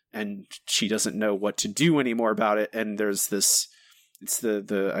and she doesn't know what to do anymore about it, and there's this, it's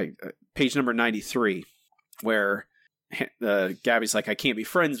the page number 93 where Gabby's like, I can't be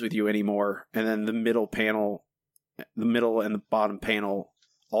friends with you anymore, and then the middle and the bottom panel,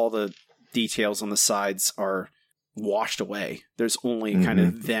 all the details on the sides are washed away. There's only kind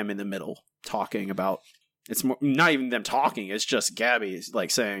of them in the middle talking about, it's more, not even them talking, it's just Gabby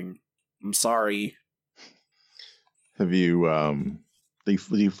like saying, I'm sorry. Have you do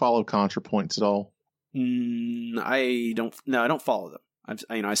you follow ContraPoints at all? I don't follow them.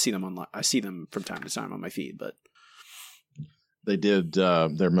 I see them online. I see them from time to time on my feed, but they did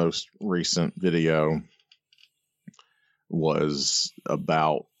their most recent video was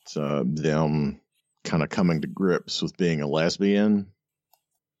about them kind of coming to grips with being a lesbian,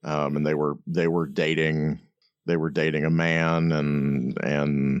 and they were dating a man,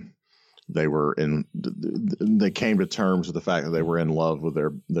 and they came to terms with the fact that they were in love with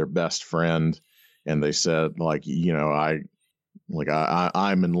their best friend, and they said, like, I'm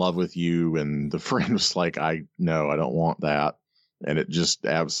in love with you, and the friend was like, I don't want that, and it just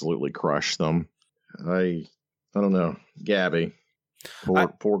absolutely crushed them. I don't know, Gabby,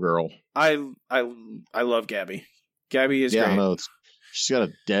 poor girl. I love Gabby. Gabby is great. I know. She's got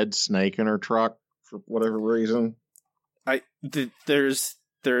a dead snake in her truck for whatever reason. There's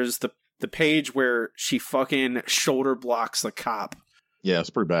the page where she fucking shoulder blocks the cop. Yeah, it's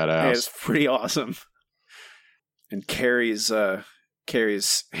pretty badass. It's pretty awesome. And carries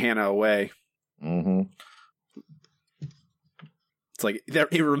Hannah away. Mm-hmm. It's like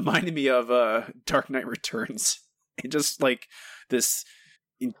it reminded me of Dark Knight Returns. And just like this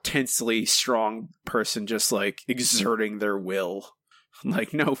intensely strong person just like exerting their will.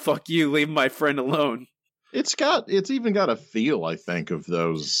 Like, no, fuck you, leave my friend alone. It's even got a feel, I think, of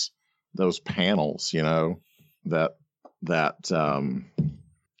those panels, that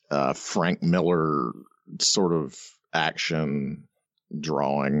Frank Miller sort of action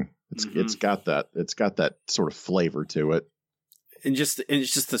drawing. It's got that sort of flavor to it. And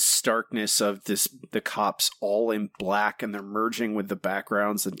it's just the starkness of the cops all in black, and they're merging with the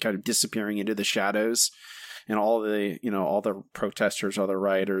backgrounds and kind of disappearing into the shadows. And all the protesters, all the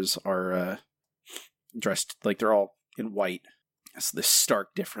rioters are dressed like they're all in white. It's the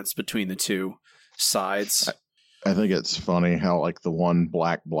stark difference between the two sides. I think it's funny how like the one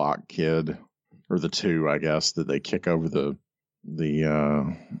black bloc kid, or the two, I guess, that they kick over the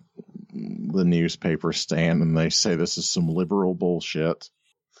newspaper stand and they say this is some liberal bullshit.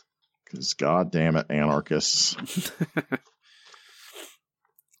 Because god damn it, anarchists. I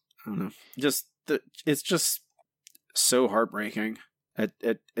don't know. It's just so heartbreaking,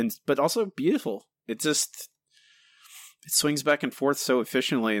 but also beautiful. It swings back and forth so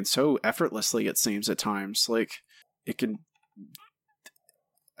efficiently and so effortlessly, it seems at times. Like it can.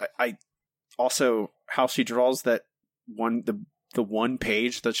 I also how she draws that one the one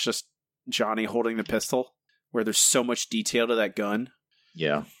page that's just Johnny holding the pistol, where there's so much detail to that gun.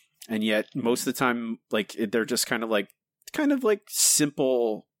 Yeah, and yet most of the time, like they're just kind of like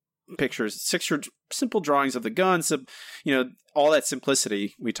simple pictures, simple drawings of the gun, so all that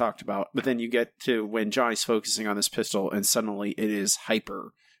simplicity we talked about. But then you get to when Johnny's focusing on this pistol, and suddenly it is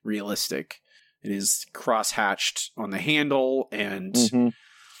hyper realistic. It is cross-hatched on the handle, and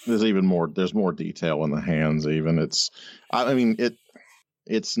There's more detail in the hands. Even it's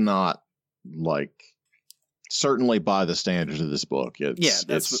not like, certainly by the standards of this book,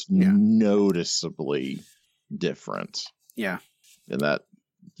 it's noticeably different. Yeah. And that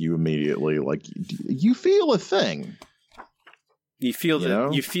you immediately, like, you feel a thing. You feel like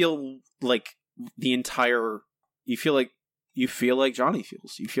Johnny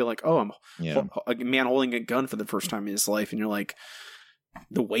feels. You feel like, oh, I'm a man holding a gun for the first time in his life, and you're like,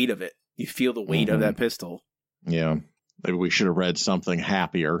 the weight of it. You feel the weight of that pistol. Yeah. Maybe we should have read something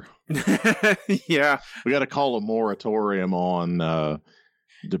happier. Yeah. We got to call a moratorium on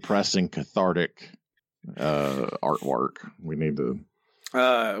depressing, cathartic artwork. We need to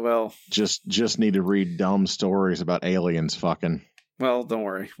just need to read dumb stories about aliens fucking. Well, don't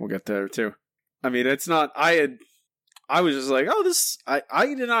worry. We'll get there too. I mean, it's not, I was just like, oh, I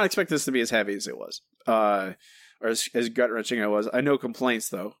did not expect this to be as heavy as it was. Or as gut-wrenching as it was. I know complaints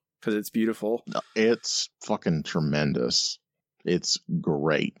though, because it's beautiful. It's fucking tremendous. It's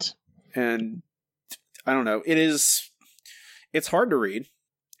great. And I don't know. It's hard to read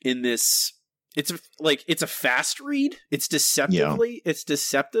in this. It's a fast read. It's deceptively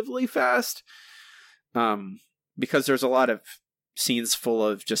fast. Because there's a lot of scenes full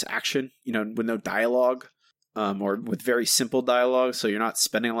of just action, with no dialogue, or with very simple dialogue. So you're not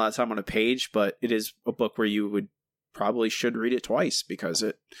spending a lot of time on a page, but it is a book where you should read it twice, because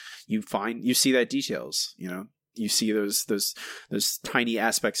you see that details, you see those tiny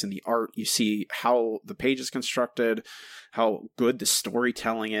aspects in the art. You see how the page is constructed, how good the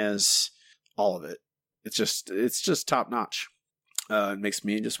storytelling is, all of it. It's just top notch. It makes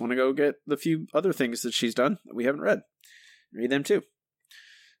me just want to go get the few other things that she's done that we haven't read. Read them too.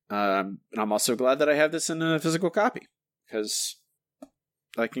 And I'm also glad that I have this in a physical copy, because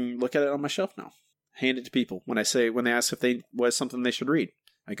I can look at it on my shelf now. Hand it to people when they ask if they was something they should read.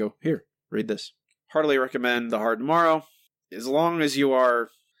 I go, here, read this. Heartily recommend The Hard Tomorrow. As long as you are,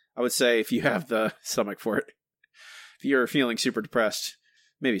 I would say, if you have the stomach for it, if you're feeling super depressed,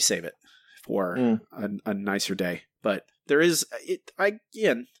 maybe save it for a nicer day. But there is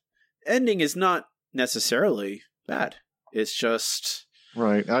ending is not necessarily bad. It's just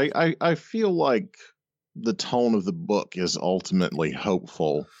right. I feel like the tone of the book is ultimately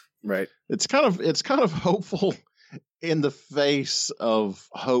hopeful. Right. It's kind of hopeful in the face of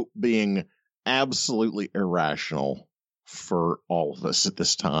hope being absolutely irrational for all of us at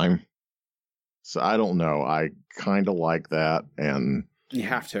this time. So I don't know. I kind of like that, and you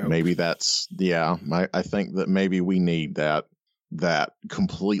have to. Maybe that's I think that maybe we need that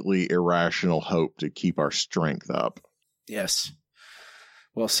completely irrational hope to keep our strength up. Yes.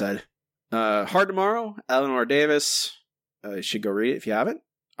 Well said. Hard Tomorrow, Eleanor Davis. You should go read it if you haven't.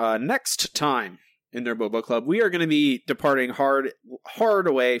 Next time in Nerdbo Book Club, we are going to be departing hard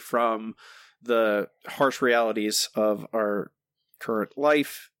away from the harsh realities of our current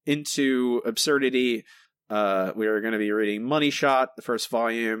life into absurdity. We are going to be reading Money Shot. The first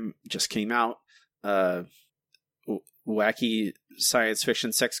volume just came out. Wacky science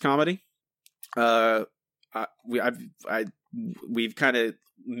fiction sex comedy. We've kind of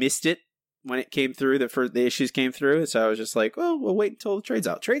missed it when it came through. The issues came through, so I was just like, well, we'll wait until the trade's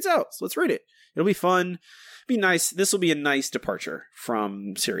out. Trade's out, so let's read it. It'll be fun. Be nice. This will be a nice departure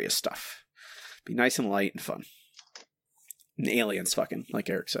from serious stuff. Be nice and light and fun. And aliens fucking, like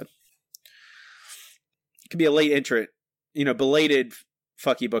Eric said. It could be a late entrant, belated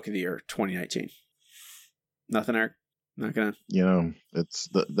fucky book of the year 2019. Nothing, Eric? Not gonna. It's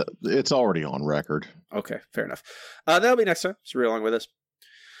it's already on record. Okay, fair enough. That'll be next time. So read along with us.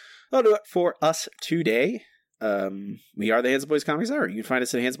 That'll do it for us today. We are the Handsome Boys Comics Hour. You can find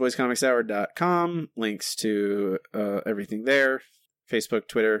us at handsomeboyscomicshour.com. Links to everything there. Facebook,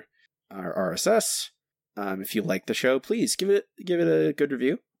 Twitter, our RSS. If you like the show, please give it a good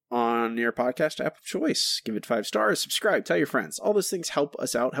review on your podcast app of choice. Give it 5 stars. Subscribe. Tell your friends. All those things help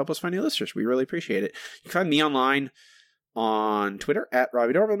us out. Help us find new listeners. We really appreciate it. You can find me online on Twitter at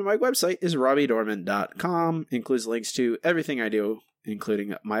Robbie Dorman. My website is robbiedorman.com. Includes links to everything I do,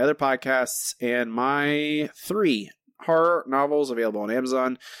 including my other podcasts and my 3 horror novels available on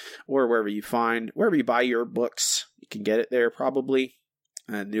Amazon or wherever you buy your books. You can get it there probably.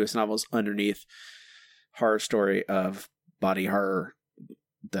 The newest novels underneath. Horror story of body horror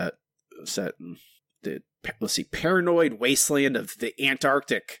that set in the paranoid wasteland of the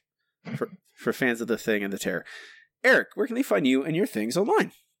Antarctic for fans of The Thing and The Terror. Eric, where can they find you and your things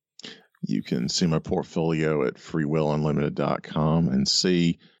online? You can see my portfolio at freewillunlimited.com and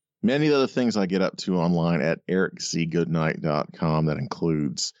see many of the things I get up to online at ericcgoodnight.com. That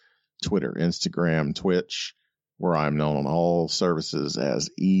includes Twitter, Instagram, Twitch, where I'm known on all services as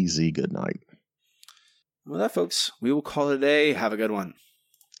Easy Goodnight. Well, that, folks, we will call it a day. Have a good one.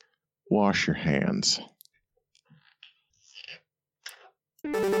 Wash your hands.